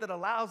way that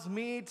allows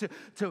me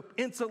to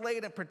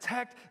insulate and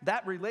protect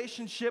that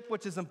relationship,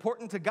 which is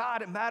important to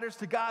God. It matters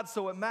to God,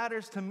 so it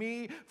matters to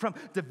me, from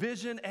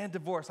division and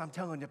divorce. I'm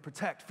telling you,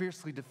 protect,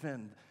 fiercely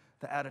defend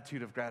the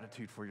attitude of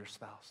gratitude for your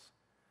spouse,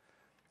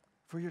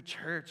 for your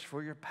church,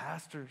 for your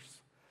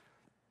pastors,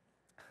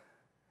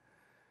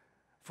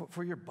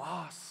 for your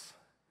boss.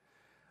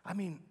 I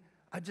mean,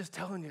 I'm just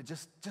telling you,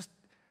 just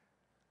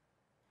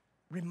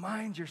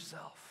remind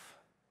yourself.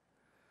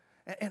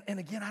 And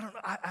again,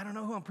 I don't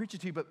know who I'm preaching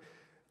to, but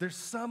there's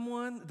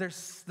someone,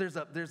 there's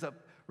a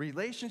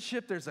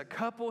relationship, there's a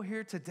couple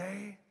here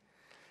today,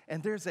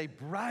 and there's a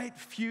bright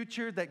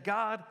future that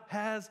God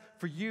has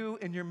for you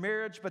in your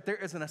marriage, but there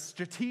is a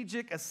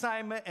strategic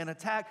assignment and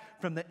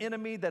attack from the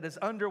enemy that is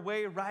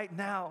underway right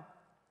now.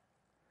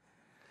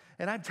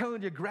 And I'm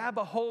telling you, grab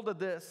a hold of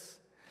this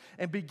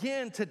and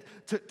begin to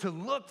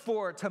look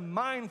for, to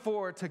mine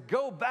for, to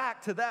go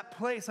back to that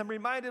place. I'm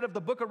reminded of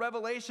the book of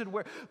Revelation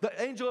where the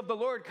angel of the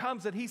Lord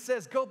comes and he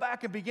says, go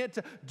back and begin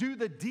to do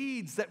the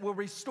deeds that will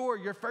restore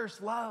your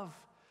first love.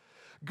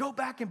 Go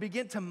back and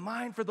begin to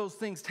mine for those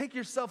things. Take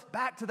yourself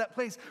back to that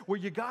place where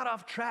you got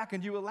off track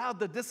and you allowed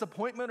the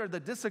disappointment or the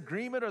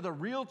disagreement or the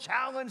real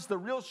challenge, the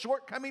real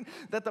shortcoming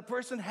that the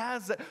person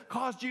has that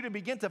caused you to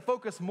begin to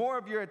focus more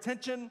of your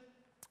attention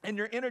and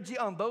your energy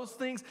on those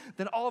things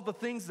than all the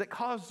things that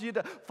caused you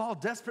to fall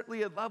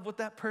desperately in love with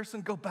that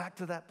person. Go back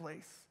to that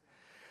place.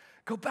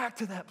 Go back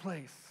to that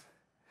place.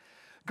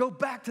 Go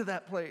back to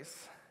that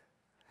place.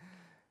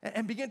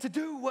 And begin to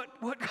do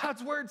what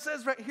God's word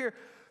says right here.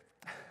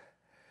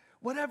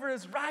 Whatever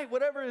is right,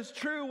 whatever is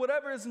true,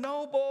 whatever is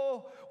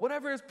noble,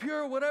 whatever is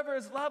pure, whatever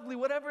is lovely,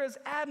 whatever is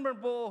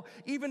admirable,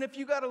 even if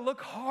you got to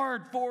look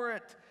hard for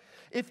it.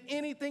 If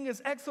anything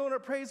is excellent or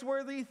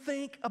praiseworthy,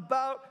 think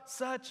about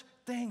such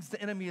things.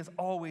 The enemy is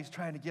always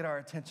trying to get our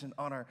attention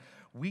on our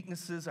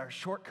weaknesses, our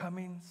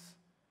shortcomings.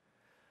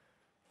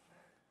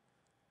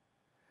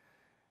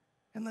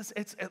 And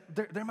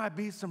there might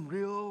be some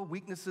real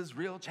weaknesses,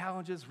 real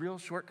challenges, real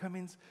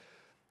shortcomings.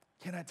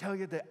 Can I tell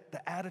you that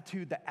the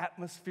attitude, the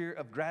atmosphere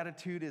of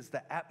gratitude is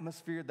the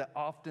atmosphere that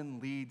often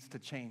leads to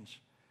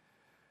change?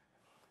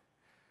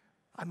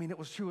 I mean, it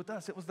was true with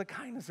us. It was the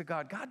kindness of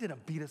God. God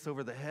didn't beat us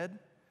over the head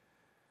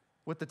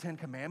with the 10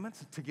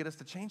 Commandments to get us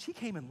to change. He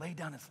came and laid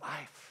down his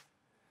life.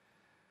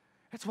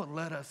 It's what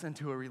led us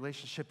into a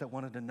relationship that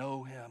wanted to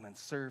know him and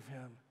serve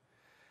him.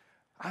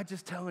 I'm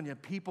just telling you,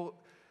 people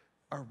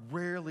are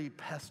rarely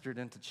pestered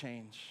into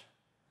change.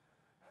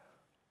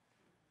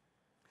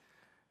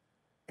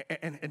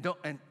 And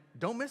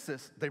don't miss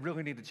this, they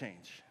really need to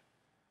change.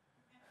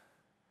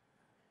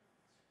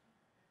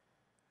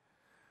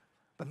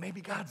 But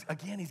maybe God's,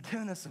 again, he's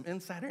giving us some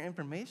insider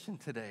information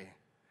today.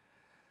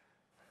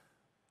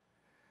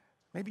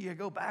 Maybe you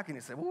go back and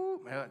you say,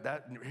 woo,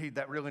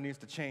 that really needs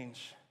to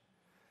change.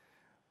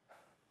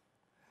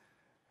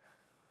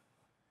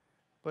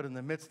 But in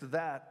the midst of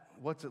that,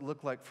 what's it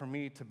look like for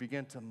me to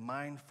begin to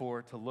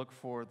to look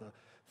for the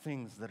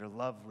things that are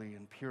lovely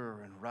and pure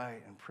and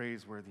right and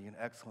praiseworthy and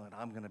excellent?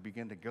 I'm going to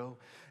begin to go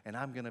and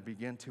I'm going to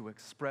begin to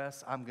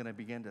express. I'm going to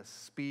begin to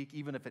speak,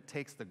 even if it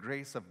takes the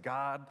grace of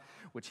God,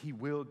 which he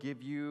will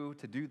give you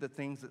to do the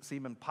things that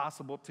seem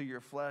impossible to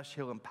your flesh.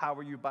 He'll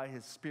empower you by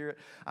his Spirit.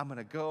 I'm going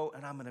to go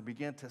and I'm going to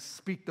begin to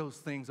speak those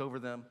things over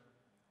them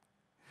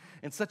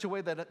in such a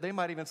way that they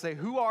might even say,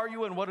 who are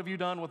you and what have you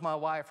done with my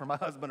wife or my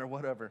husband or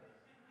whatever?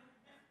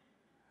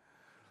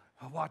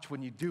 Watch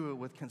when you do it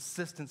with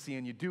consistency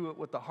and you do it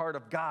with the heart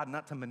of God,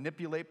 not to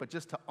manipulate, but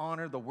just to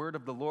honor the word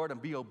of the Lord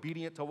and be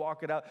obedient to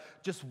walk it out.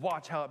 Just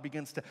watch how it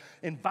begins to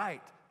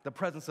invite the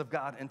presence of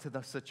God into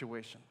the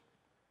situation.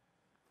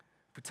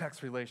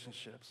 Protects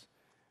relationships.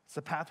 It's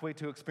a pathway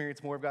to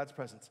experience more of God's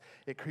presence.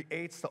 It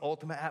creates the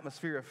ultimate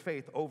atmosphere of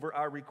faith over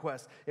our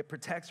requests. It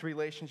protects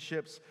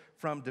relationships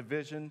from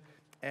division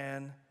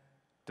and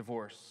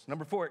divorce.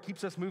 Number 4, it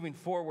keeps us moving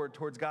forward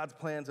towards God's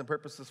plans and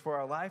purposes for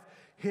our life,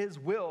 his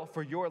will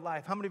for your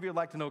life. How many of you would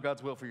like to know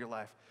God's will for your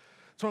life?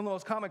 It's one of the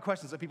most common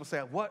questions that people say,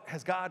 what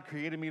has God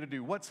created me to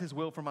do? What's his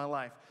will for my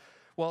life?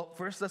 Well,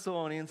 1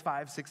 Thessalonians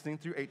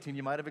 5:16 through 18,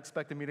 you might have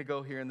expected me to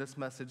go here in this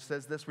message,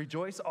 says this: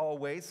 rejoice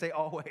always, say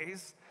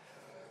always,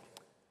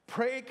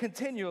 pray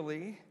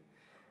continually,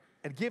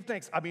 and give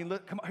thanks. I mean,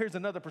 look, come on, here's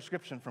another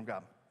prescription from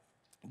God.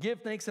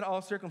 Give thanks in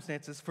all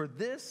circumstances, for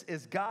this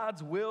is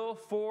God's will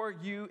for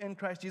you in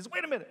Christ Jesus.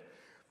 Wait a minute.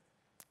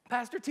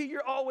 Pastor T,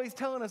 you're always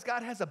telling us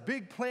God has a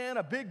big plan,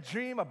 a big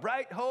dream, a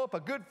bright hope,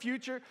 a good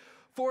future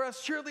for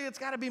us. Surely it's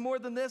got to be more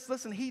than this.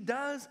 Listen, he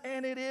does,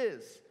 and it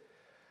is.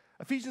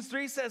 Ephesians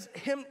 3 says,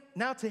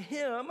 now to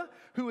him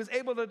who is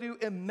able to do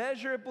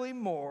immeasurably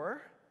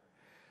more,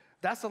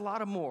 that's a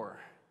lot of more,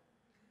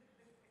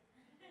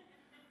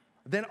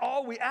 than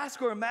all we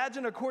ask or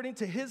imagine, according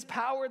to his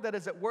power that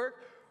is at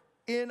work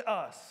in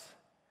us.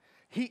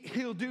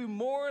 He'll do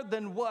more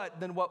than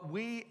what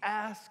we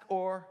ask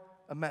or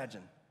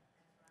imagine.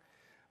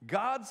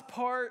 God's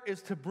part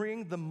is to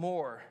bring the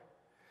more.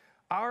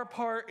 Our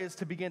part is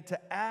to begin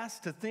to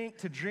ask, to think,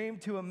 to dream,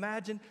 to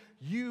imagine.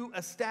 You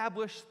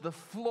establish the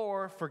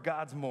floor for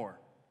God's more.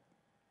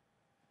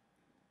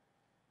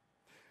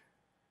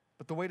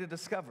 But the way to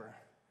discover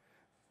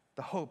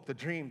the hope, the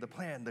dream, the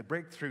plan, the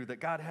breakthrough that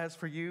God has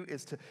for you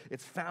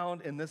it's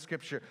found in this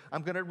scripture.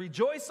 I'm going to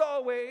rejoice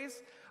always.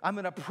 I'm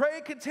going to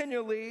pray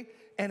continually.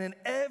 And in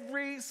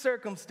every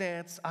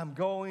circumstance, I'm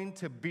going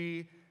to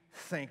be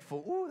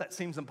thankful. Ooh, that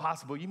seems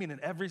impossible. You mean in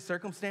every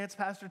circumstance,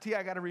 Pastor T,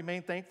 I got to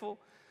remain thankful?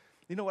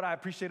 You know what I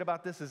appreciate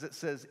about this is it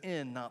says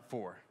in, not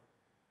for.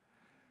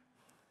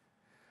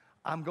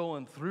 I'm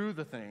going through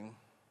the thing.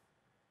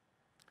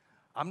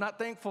 I'm not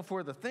thankful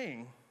for the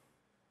thing.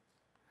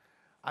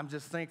 I'm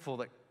just thankful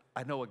that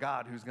I know a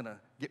God who's going to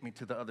get me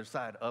to the other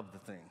side of the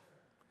thing.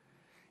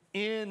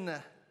 In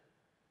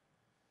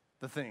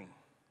the thing.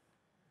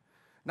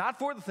 Not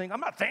for the thing. I'm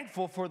not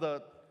thankful for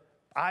the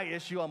eye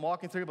issue I'm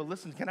walking through, but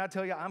listen, can I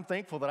tell you, I'm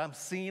thankful that I'm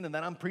seen and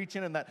that I'm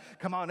preaching and that,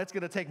 come on, it's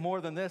going to take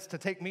more than this to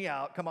take me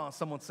out. Come on,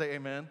 someone say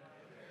amen.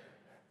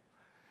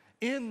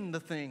 In the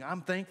thing,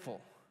 I'm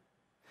thankful.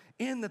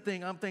 In the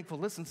thing, I'm thankful.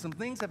 Listen, some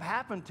things have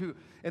happened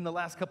in the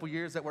last couple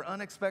years that were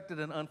unexpected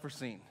and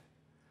unforeseen.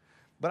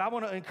 But I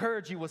want to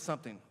encourage you with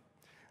something.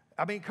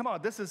 I mean, come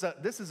on, this is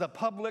a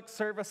public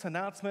service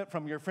announcement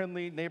from your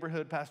friendly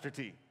neighborhood Pastor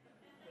T.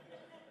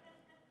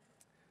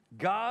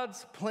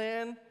 God's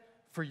plan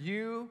for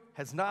you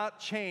has not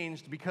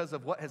changed because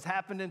of what has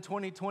happened in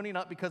 2020,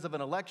 not because of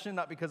an election,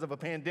 not because of a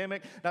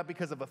pandemic, not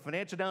because of a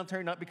financial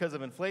downturn, not because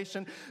of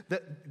inflation.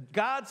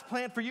 God's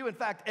plan for you, in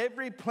fact,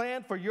 every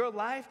plan for your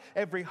life,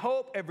 every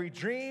hope, every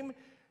dream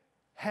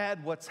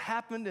had what's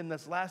happened in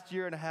this last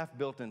year and a half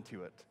built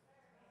into it.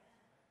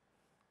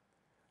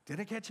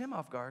 Didn't catch him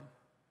off guard.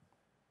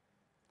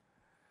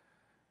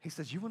 He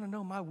says, you want to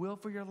know my will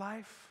for your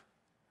life?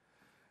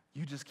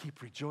 You just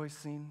keep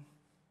rejoicing,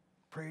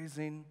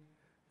 praising,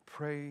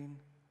 praying,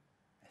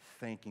 and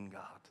thanking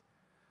God.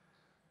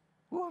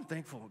 Well, I'm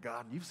thankful,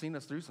 God. You've seen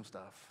us through some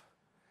stuff.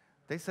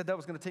 They said that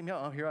was going to take me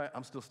out.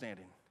 I'm still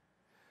standing.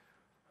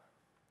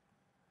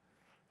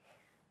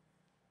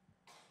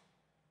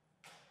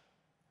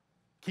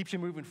 Keeps you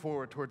moving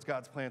forward towards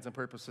God's plans and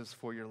purposes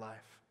for your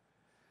life.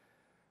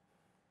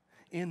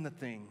 In the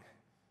thing,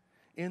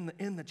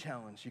 in the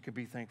challenge, you could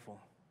be thankful.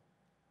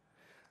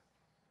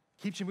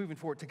 Keeps you moving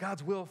forward to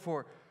God's will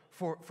for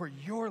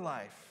your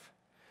life.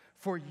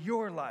 For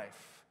your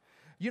life.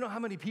 You know how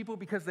many people,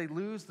 because they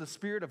lose the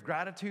spirit of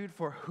gratitude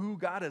for who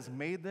God has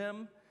made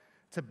them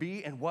to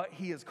be and what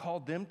he has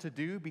called them to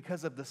do,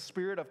 because of the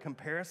spirit of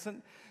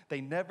comparison,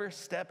 they never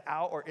step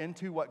out or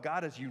into what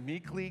God has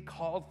uniquely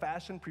called,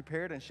 fashioned,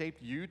 prepared, and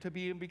shaped you to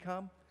be and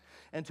become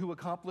and to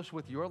accomplish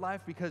with your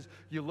life, because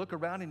you look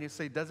around and you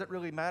say, does it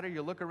really matter?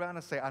 You look around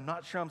and say, I'm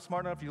not sure I'm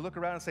smart enough. You look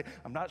around and say,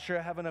 I'm not sure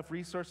I have enough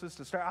resources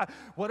to start.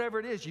 Whatever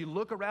it is, you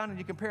look around and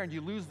you compare and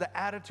you lose the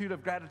attitude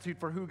of gratitude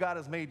for who God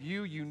has made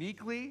you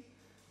uniquely,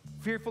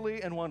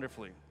 fearfully, and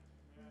wonderfully.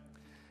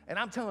 And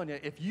I'm telling you,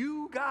 if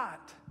you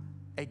got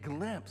a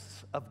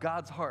glimpse of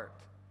God's heart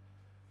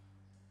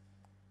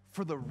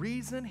for the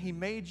reason he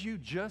made you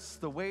just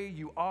the way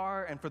you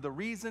are, and for the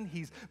reason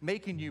he's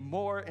making you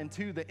more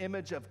into the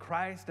image of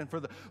Christ, and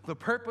for the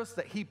purpose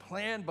that he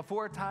planned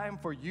before time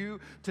for you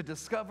to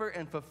discover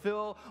and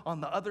fulfill on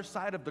the other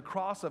side of the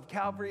cross of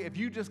Calvary, if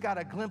you just got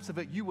a glimpse of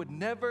it, you would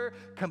never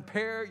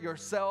compare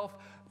yourself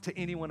to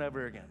anyone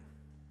ever again.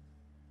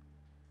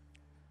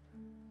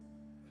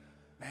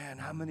 Man,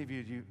 how many of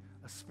you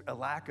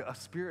a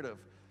spirit of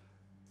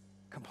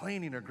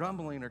complaining or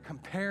grumbling or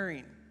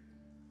comparing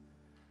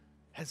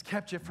has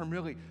kept you from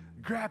really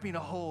grabbing a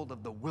hold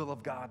of the will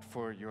of God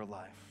for your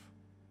life?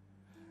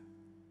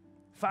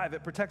 5,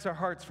 it protects our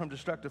hearts from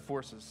destructive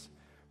forces.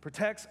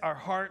 Protects our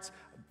hearts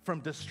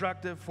from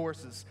destructive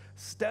forces.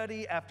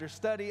 Study after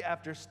study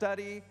after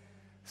study,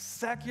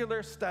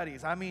 secular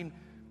studies. I mean,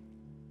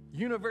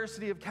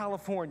 University of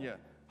California,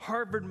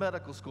 Harvard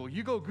Medical School.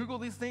 You go Google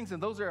these things,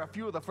 and those are a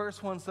few of the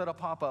first ones that'll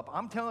pop up.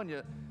 I'm telling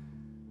you,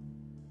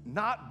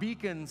 not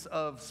beacons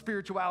of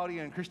spirituality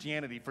and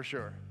Christianity for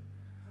sure.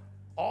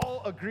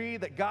 All agree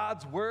that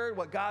God's word,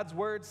 what God's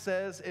word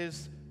says,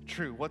 is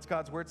true. What's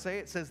God's word say?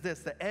 It says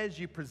this, that as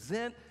you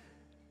present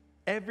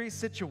every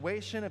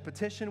situation and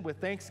petition with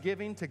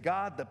thanksgiving to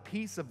God, the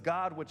peace of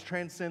God, which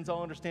transcends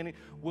all understanding,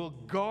 will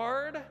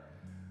guard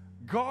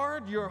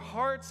your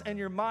hearts and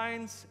your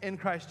minds in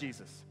Christ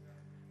Jesus.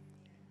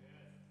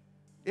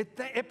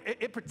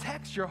 It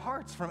protects your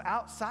hearts from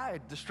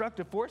outside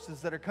destructive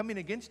forces that are coming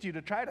against you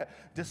to try to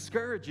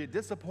discourage you,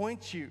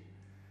 disappoint you,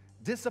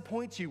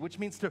 which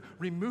means to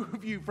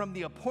remove you from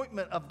the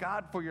appointment of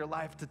God for your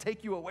life, to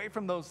take you away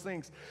from those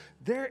things.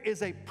 There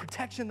is a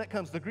protection that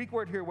comes. The Greek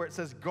word here where it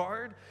says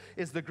guard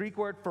is the Greek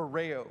word for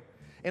reo.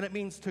 And it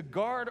means to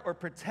guard or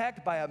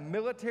protect by a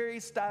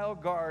military-style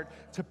guard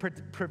to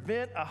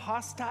prevent a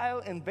hostile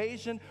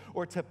invasion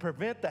or to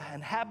prevent the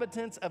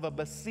inhabitants of a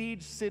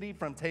besieged city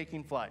from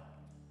taking flight.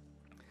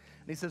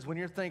 And he says, when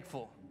you're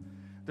thankful,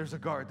 there's a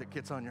guard that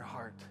gets on your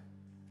heart.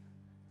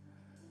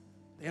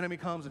 The enemy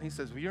comes and he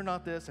says, well, you're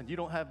not this, and you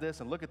don't have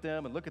this, and look at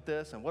them, and look at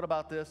this, and what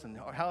about this, and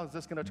how is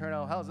this going to turn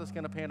out? How is this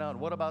going to pan out?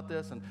 And what about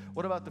this, and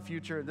what about the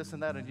future, and this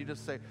and that? And you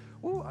just say,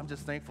 ooh, I'm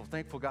just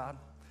thankful, God.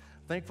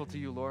 Thankful to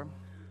you, Lord.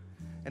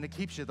 And it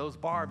keeps you, those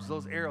barbs,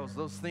 those arrows,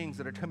 those things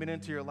that are coming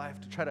into your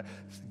life to try to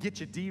get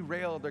you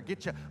derailed or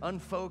get you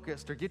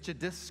unfocused or get you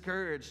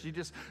discouraged. You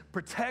just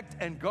protect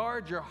and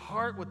guard your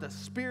heart with a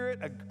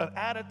spirit, an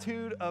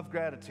attitude of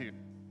gratitude.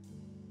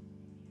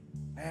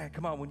 Man,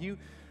 come on, when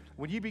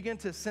you begin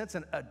to sense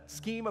a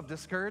scheme of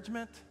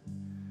discouragement,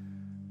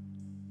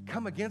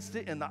 come against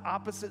it in the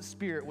opposite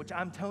spirit, which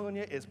I'm telling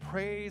you is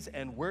praise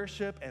and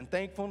worship and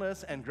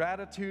thankfulness and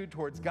gratitude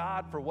towards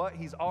God for what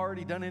he's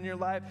already done in your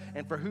life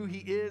and for who he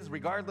is,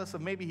 regardless of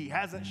maybe he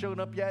hasn't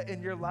shown up yet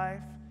in your life.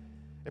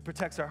 It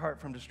protects our heart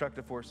from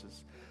destructive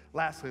forces.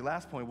 Lastly,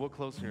 last point, we'll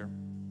close here.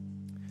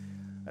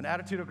 An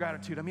attitude of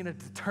gratitude, I mean a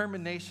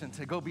determination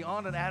to go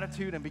beyond an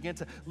attitude and begin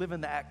to live in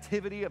the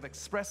activity of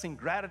expressing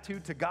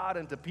gratitude to God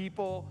and to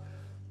people.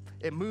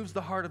 It moves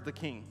the heart of the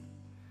King.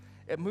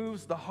 It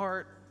moves the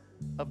heart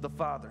of the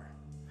Father.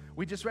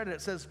 We just read it.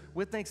 It says,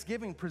 with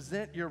thanksgiving,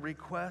 present your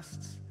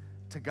requests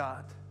to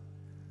God.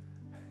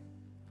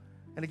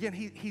 And again,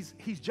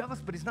 he's jealous,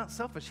 but he's not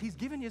selfish. He's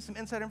giving you some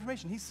inside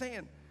information. He's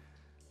saying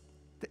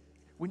that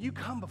when you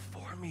come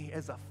before me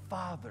as a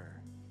father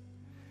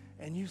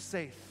and you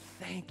say,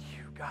 thank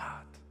you,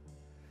 God.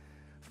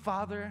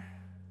 Father,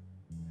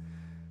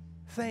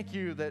 thank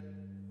you that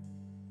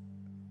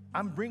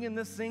I'm bringing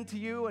this thing to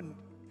you, and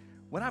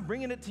when I'm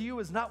bringing it to you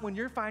is not when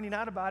you're finding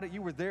out about it.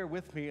 You were there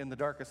with me in the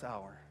darkest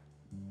hour.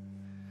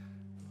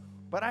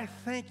 But I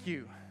thank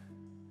you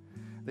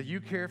that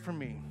you care for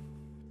me.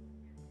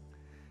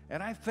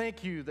 And I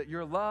thank you that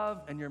your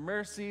love and your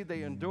mercy,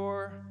 they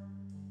endure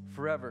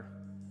forever.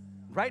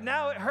 Right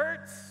now it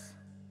hurts.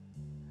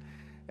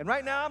 And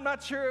right now I'm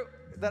not sure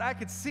that I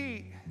could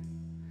see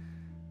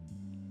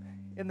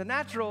in the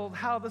natural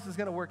how this is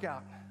going to work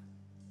out.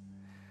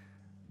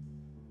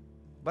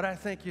 But I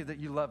thank you that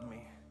you love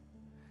me.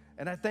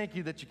 And I thank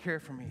you that you care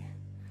for me.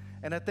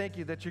 And I thank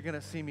you that you're going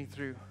to see me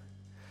through.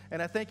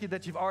 And I thank you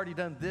that you've already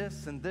done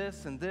this and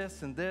this and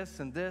this and this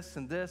and this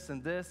and this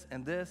and this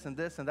and this and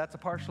this. And that's a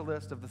partial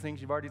list of the things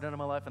you've already done in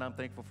my life, and I'm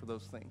thankful for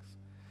those things.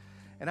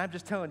 And I'm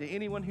just telling you,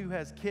 anyone who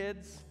has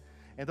kids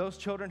and those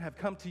children have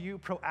come to you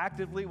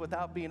proactively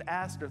without being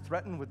asked or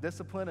threatened with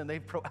discipline, and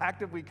they've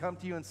proactively come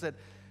to you and said,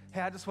 hey,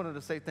 I just wanted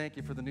to say thank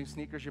you for the new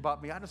sneakers you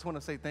bought me. I just want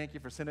to say thank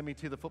you for sending me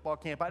to the football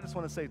camp. I just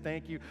want to say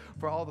thank you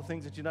for all the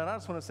things that you've done. I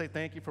just want to say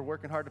thank you for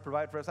working hard to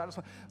provide for us.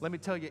 Let me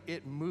tell you,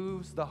 it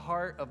moves the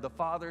heart of the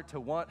Father to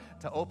want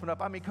to open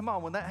up. I mean, come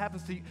on, when that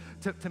happens to you,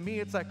 to me,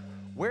 it's like,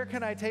 where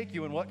can I take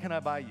you and what can I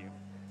buy you?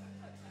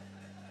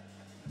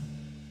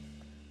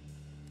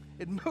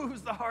 It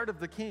moves the heart of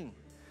the King.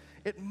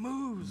 It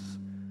moves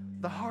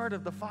the heart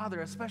of the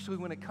Father, especially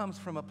when it comes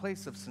from a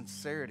place of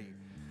sincerity.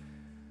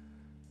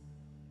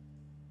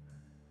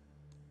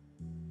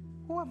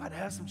 Oh, I might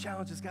have some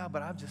challenges, God,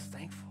 but I'm just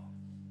thankful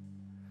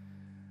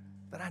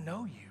that I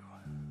know you,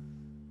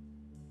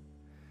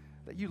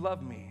 that you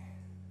love me,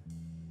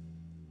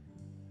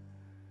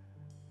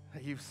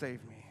 that you've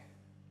saved me.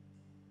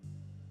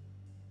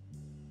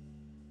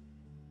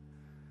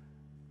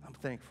 I'm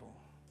thankful.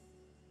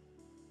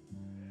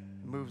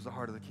 It moves the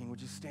heart of the King.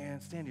 Would you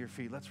stand to your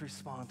feet? Let's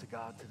respond to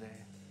God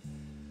today.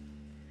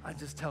 I'm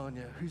just telling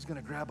you, who's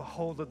going to grab a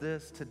hold of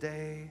this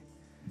today?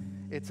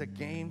 It's a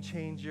game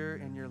changer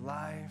in your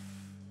life.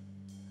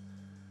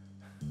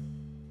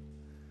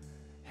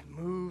 It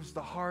moves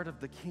the heart of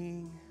the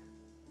King,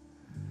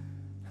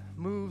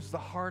 moves the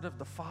heart of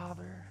the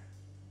Father.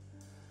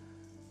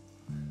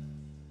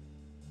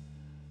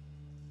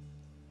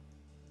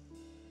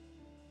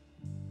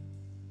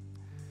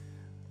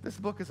 This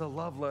book is a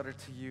love letter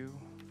to you,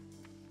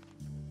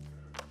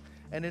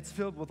 and it's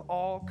filled with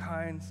all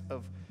kinds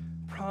of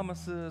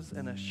promises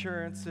and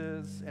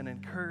assurances and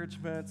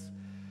encouragements.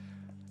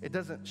 It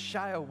doesn't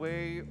shy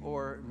away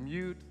or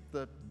mute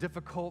the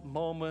difficult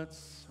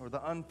moments or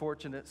the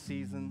unfortunate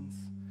seasons.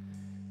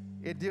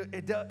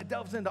 It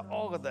delves into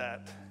all of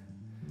that.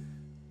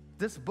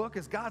 This book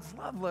is God's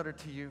love letter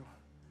to you.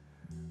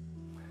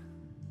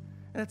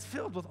 And it's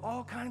filled with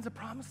all kinds of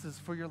promises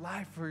for your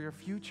life, for your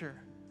future,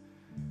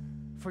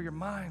 for your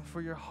mind,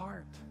 for your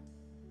heart.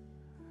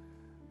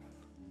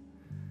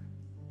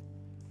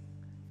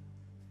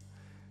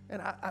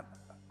 And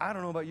I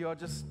don't know about you, I'll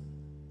just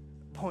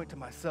point to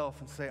myself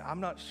and say, I'm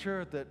not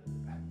sure that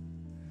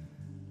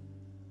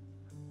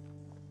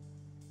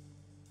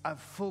I've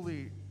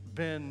fully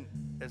been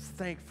as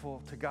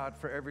thankful to God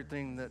for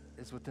everything that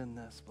is within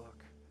this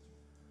book.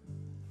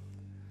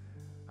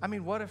 I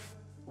mean, what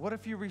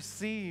if you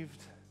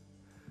received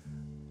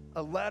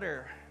a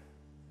letter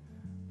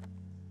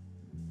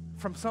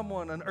from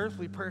someone, an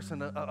earthly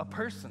person, a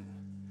person,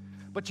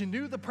 but you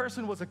knew the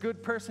person was a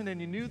good person and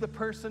you knew the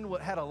person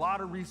had a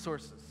lot of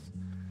resources,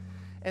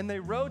 and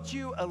they wrote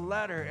you a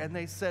letter and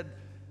they said,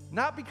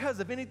 not because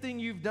of anything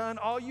you've done,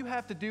 all you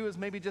have to do is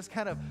maybe just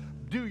kind of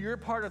do your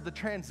part of the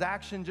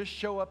transaction, just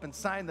show up and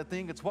sign the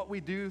thing. It's what we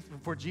do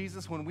for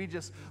Jesus when we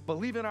just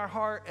believe in our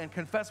heart and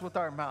confess with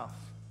our mouth.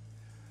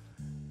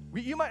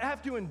 You might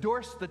have to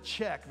endorse the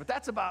check, but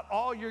that's about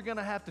all you're going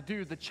to have to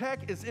do. The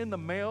check is in the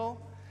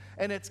mail,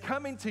 and it's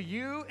coming to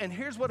you, and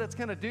here's what it's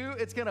going to do.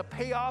 It's going to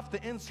pay off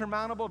the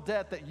insurmountable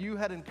debt that you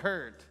had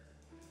incurred.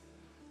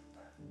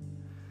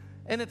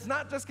 And it's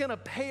not just going to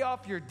pay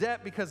off your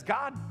debt, because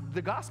God,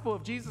 the gospel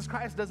of Jesus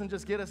Christ, doesn't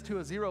just get us to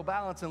a zero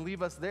balance and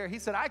leave us there. He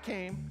said, I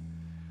came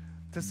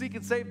to seek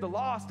and save the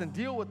lost and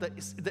deal with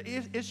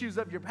the issues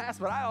of your past,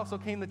 but I also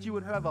came that you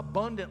would have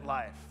abundant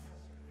life.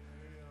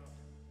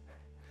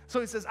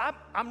 So he says,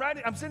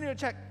 I'm sending you a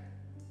check.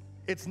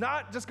 It's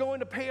not just going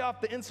to pay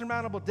off the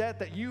insurmountable debt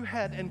that you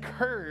had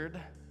incurred,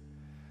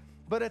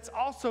 but it's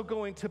also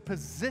going to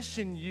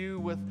position you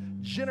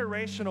with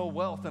generational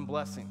wealth and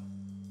blessing.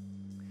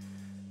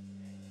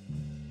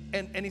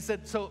 And he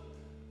said, so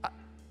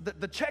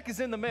the check is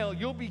in the mail.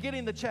 You'll be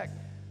getting the check.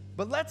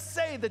 But let's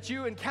say that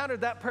you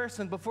encountered that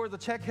person before the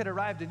check had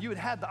arrived and you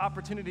had the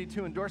opportunity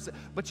to endorse it,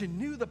 but you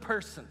knew the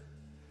person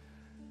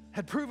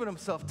had proven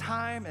himself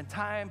time and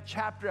time,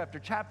 chapter after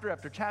chapter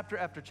after chapter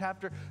after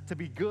chapter, to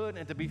be good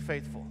and to be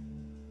faithful,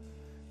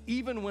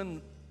 even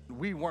when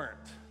we weren't.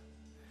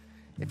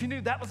 If you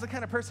knew that was the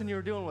kind of person you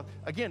were dealing with,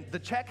 again, the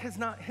check has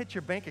not hit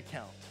your bank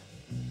account,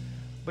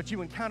 but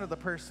you encounter the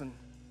person,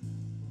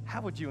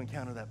 how would you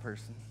encounter that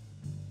person?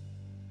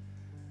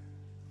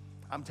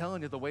 I'm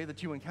telling you, the way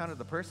that you encounter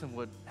the person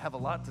would have a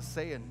lot to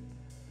say and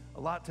a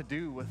lot to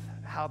do with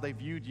how they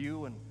viewed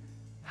you and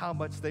how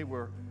much they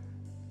were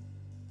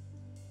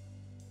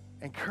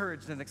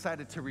encouraged and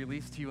excited to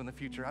release to you in the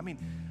future. I mean,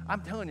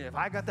 I'm telling you, if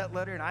I got that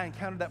letter and I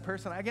encountered that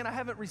person, again, I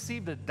haven't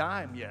received a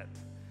dime yet,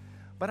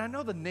 but I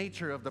know the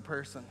nature of the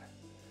person.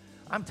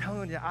 I'm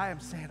telling you, I am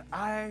saying,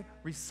 I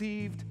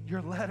received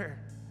your letter.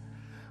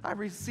 I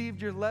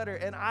received your letter,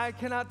 and I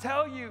cannot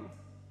tell you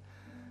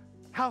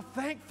how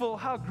thankful,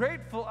 how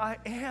grateful I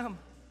am,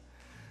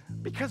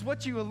 because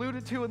what you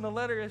alluded to in the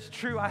letter is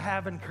true. I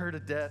have incurred a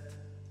debt,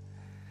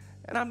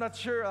 and I'm not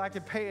sure I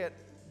could pay it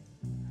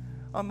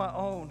on my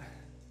own.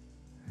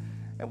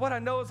 And what I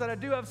know is that I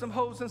do have some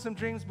hopes and some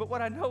dreams, but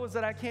what I know is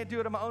that I can't do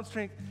it on my own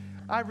strength.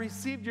 I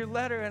received your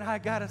letter, and I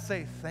got to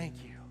say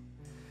thank you.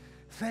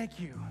 Thank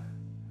you.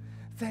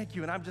 Thank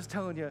you. And I'm just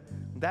telling you,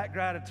 that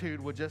gratitude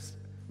would just,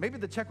 maybe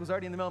the check was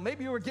already in the mail.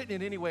 Maybe you were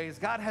getting it anyways.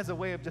 God has a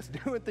way of just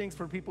doing things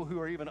for people who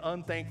are even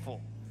unthankful.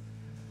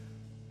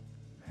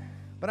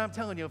 But I'm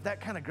telling you, if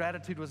that kind of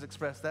gratitude was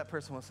expressed, that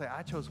person will say,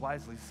 I chose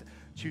wisely,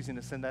 choosing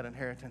to send that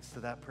inheritance to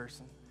that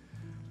person.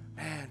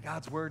 Man,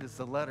 God's word is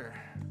the letter.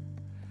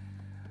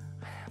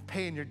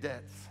 Paying your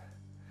debts.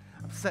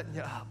 I'm setting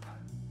you up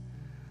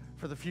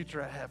for the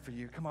future I have for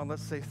you. Come on,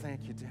 let's say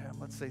thank you to him.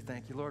 Let's say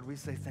thank you. Lord, we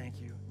say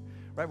thank you.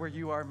 Right where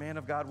you are, man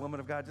of God, woman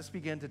of God, just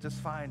begin to just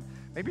find,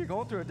 maybe you're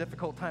going through a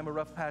difficult time, a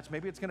rough patch.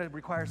 Maybe it's going to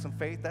require some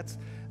faith.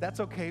 That's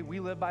okay. We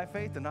live by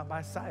faith and not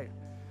by sight.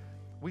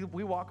 We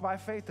walk by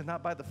faith and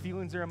not by the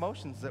feelings or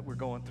emotions that we're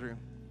going through.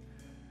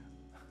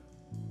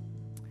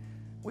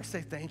 We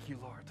say thank you,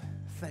 Lord.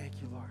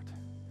 Thank you, Lord.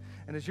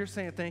 And as you're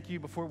saying thank you,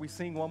 before we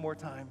sing one more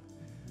time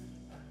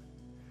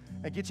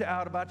and get you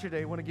out about your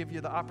day, I want to give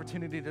you the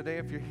opportunity today,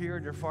 if you're here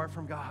and you're far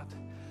from God.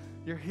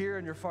 You're here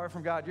and you're far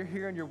from God. You're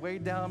here and you're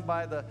weighed down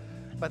by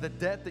the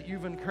debt that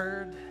you've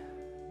incurred.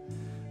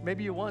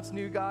 Maybe you once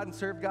knew God and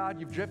served God.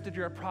 You've drifted.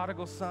 You're a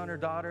prodigal son or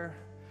daughter.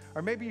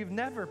 Or maybe you've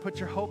never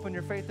put your hope and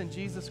your faith in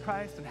Jesus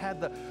Christ and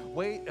had the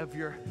weight of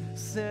your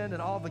sin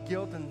and all the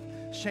guilt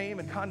and shame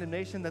and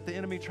condemnation that the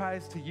enemy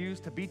tries to use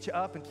to beat you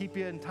up and keep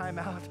you in time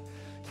out,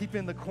 keep you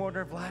in the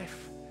corner of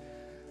life.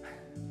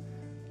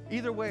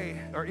 Either way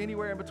or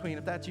anywhere in between,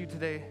 if that's you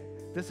today,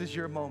 this is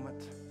your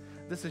moment.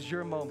 This is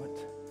your moment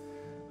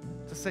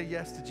to say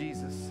yes to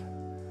Jesus.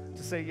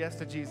 To say yes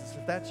to Jesus.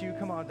 If that's you,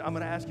 come on. I'm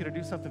going to ask you to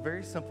do something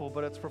very simple,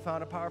 but it's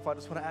profound and powerful. I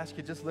just want to ask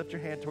you, just lift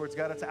your hand towards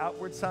God. It's an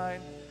outward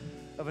sign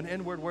of an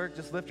inward work.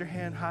 Just lift your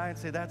hand high and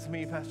say, that's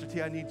me, Pastor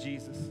T. I need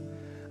Jesus.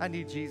 I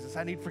need Jesus.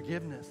 I need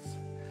forgiveness.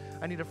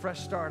 I need a fresh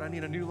start. I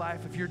need a new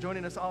life. If you're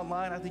joining us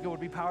online, I think it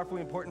would be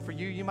powerfully important for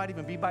you. You might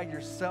even be by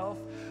yourself,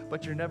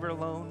 but you're never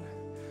alone.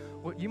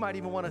 You might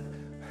even want to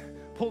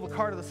pull the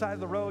car to the side of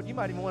the road. You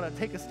might even want to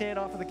take a stand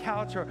off of the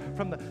couch or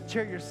from the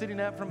chair you're sitting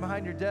at from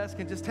behind your desk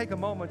and just take a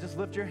moment, just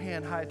lift your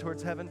hand high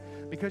towards heaven,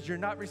 because you're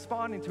not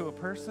responding to a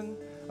person,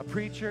 a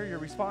preacher, you're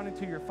responding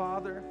to your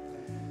Father.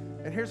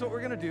 And here's what we're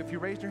going to do. If you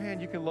raised your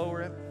hand, you can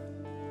lower it.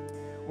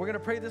 We're going to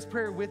pray this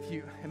prayer with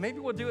you. And maybe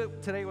we'll do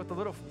it today with a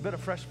little bit of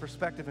fresh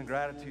perspective and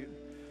gratitude.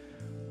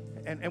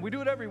 And we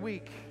do it every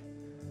week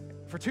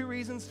for two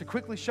reasons: to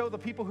quickly show the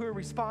people who are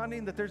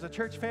responding that there's a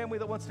church family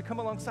that wants to come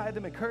alongside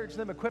them, encourage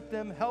them, equip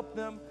them, help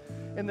them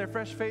in their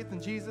fresh faith in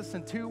Jesus.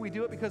 And two, we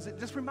do it because it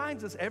just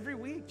reminds us every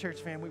week,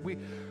 church family,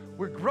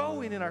 we're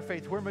growing in our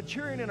faith. We're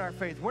maturing in our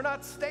faith. We're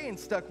not staying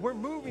stuck. We're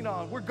moving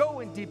on. We're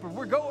going deeper.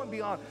 We're going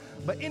beyond.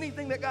 But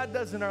anything that God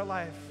does in our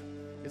life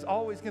is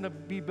always going to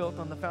be built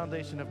on the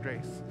foundation of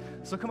grace.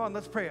 So come on,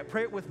 let's pray it.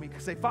 Pray it with me.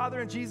 Say,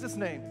 Father, in Jesus'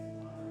 name,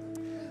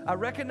 I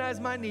recognize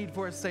my need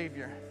for a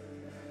Savior.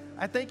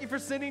 I thank you for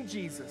sending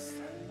Jesus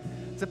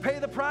to pay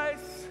the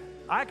price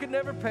I could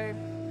never pay,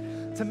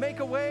 to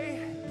make a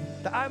way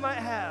that I might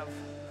have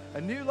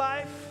a new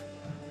life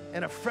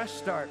and a fresh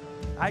start.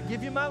 I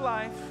give you my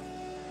life.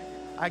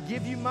 I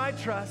give you my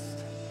trust.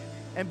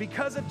 And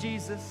because of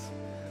Jesus,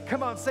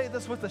 come on, say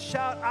this with a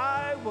shout,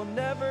 I will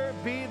never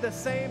be the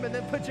same. And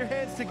then put your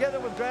hands together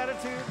with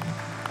gratitude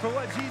for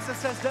what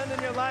Jesus has done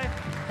in your life.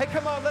 Hey,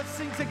 come on, let's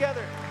sing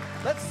together.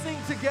 Let's sing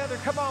together.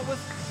 Come on, with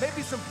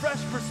maybe some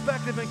fresh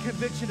perspective and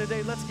conviction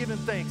today. Let's give him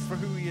thanks for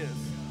who he is.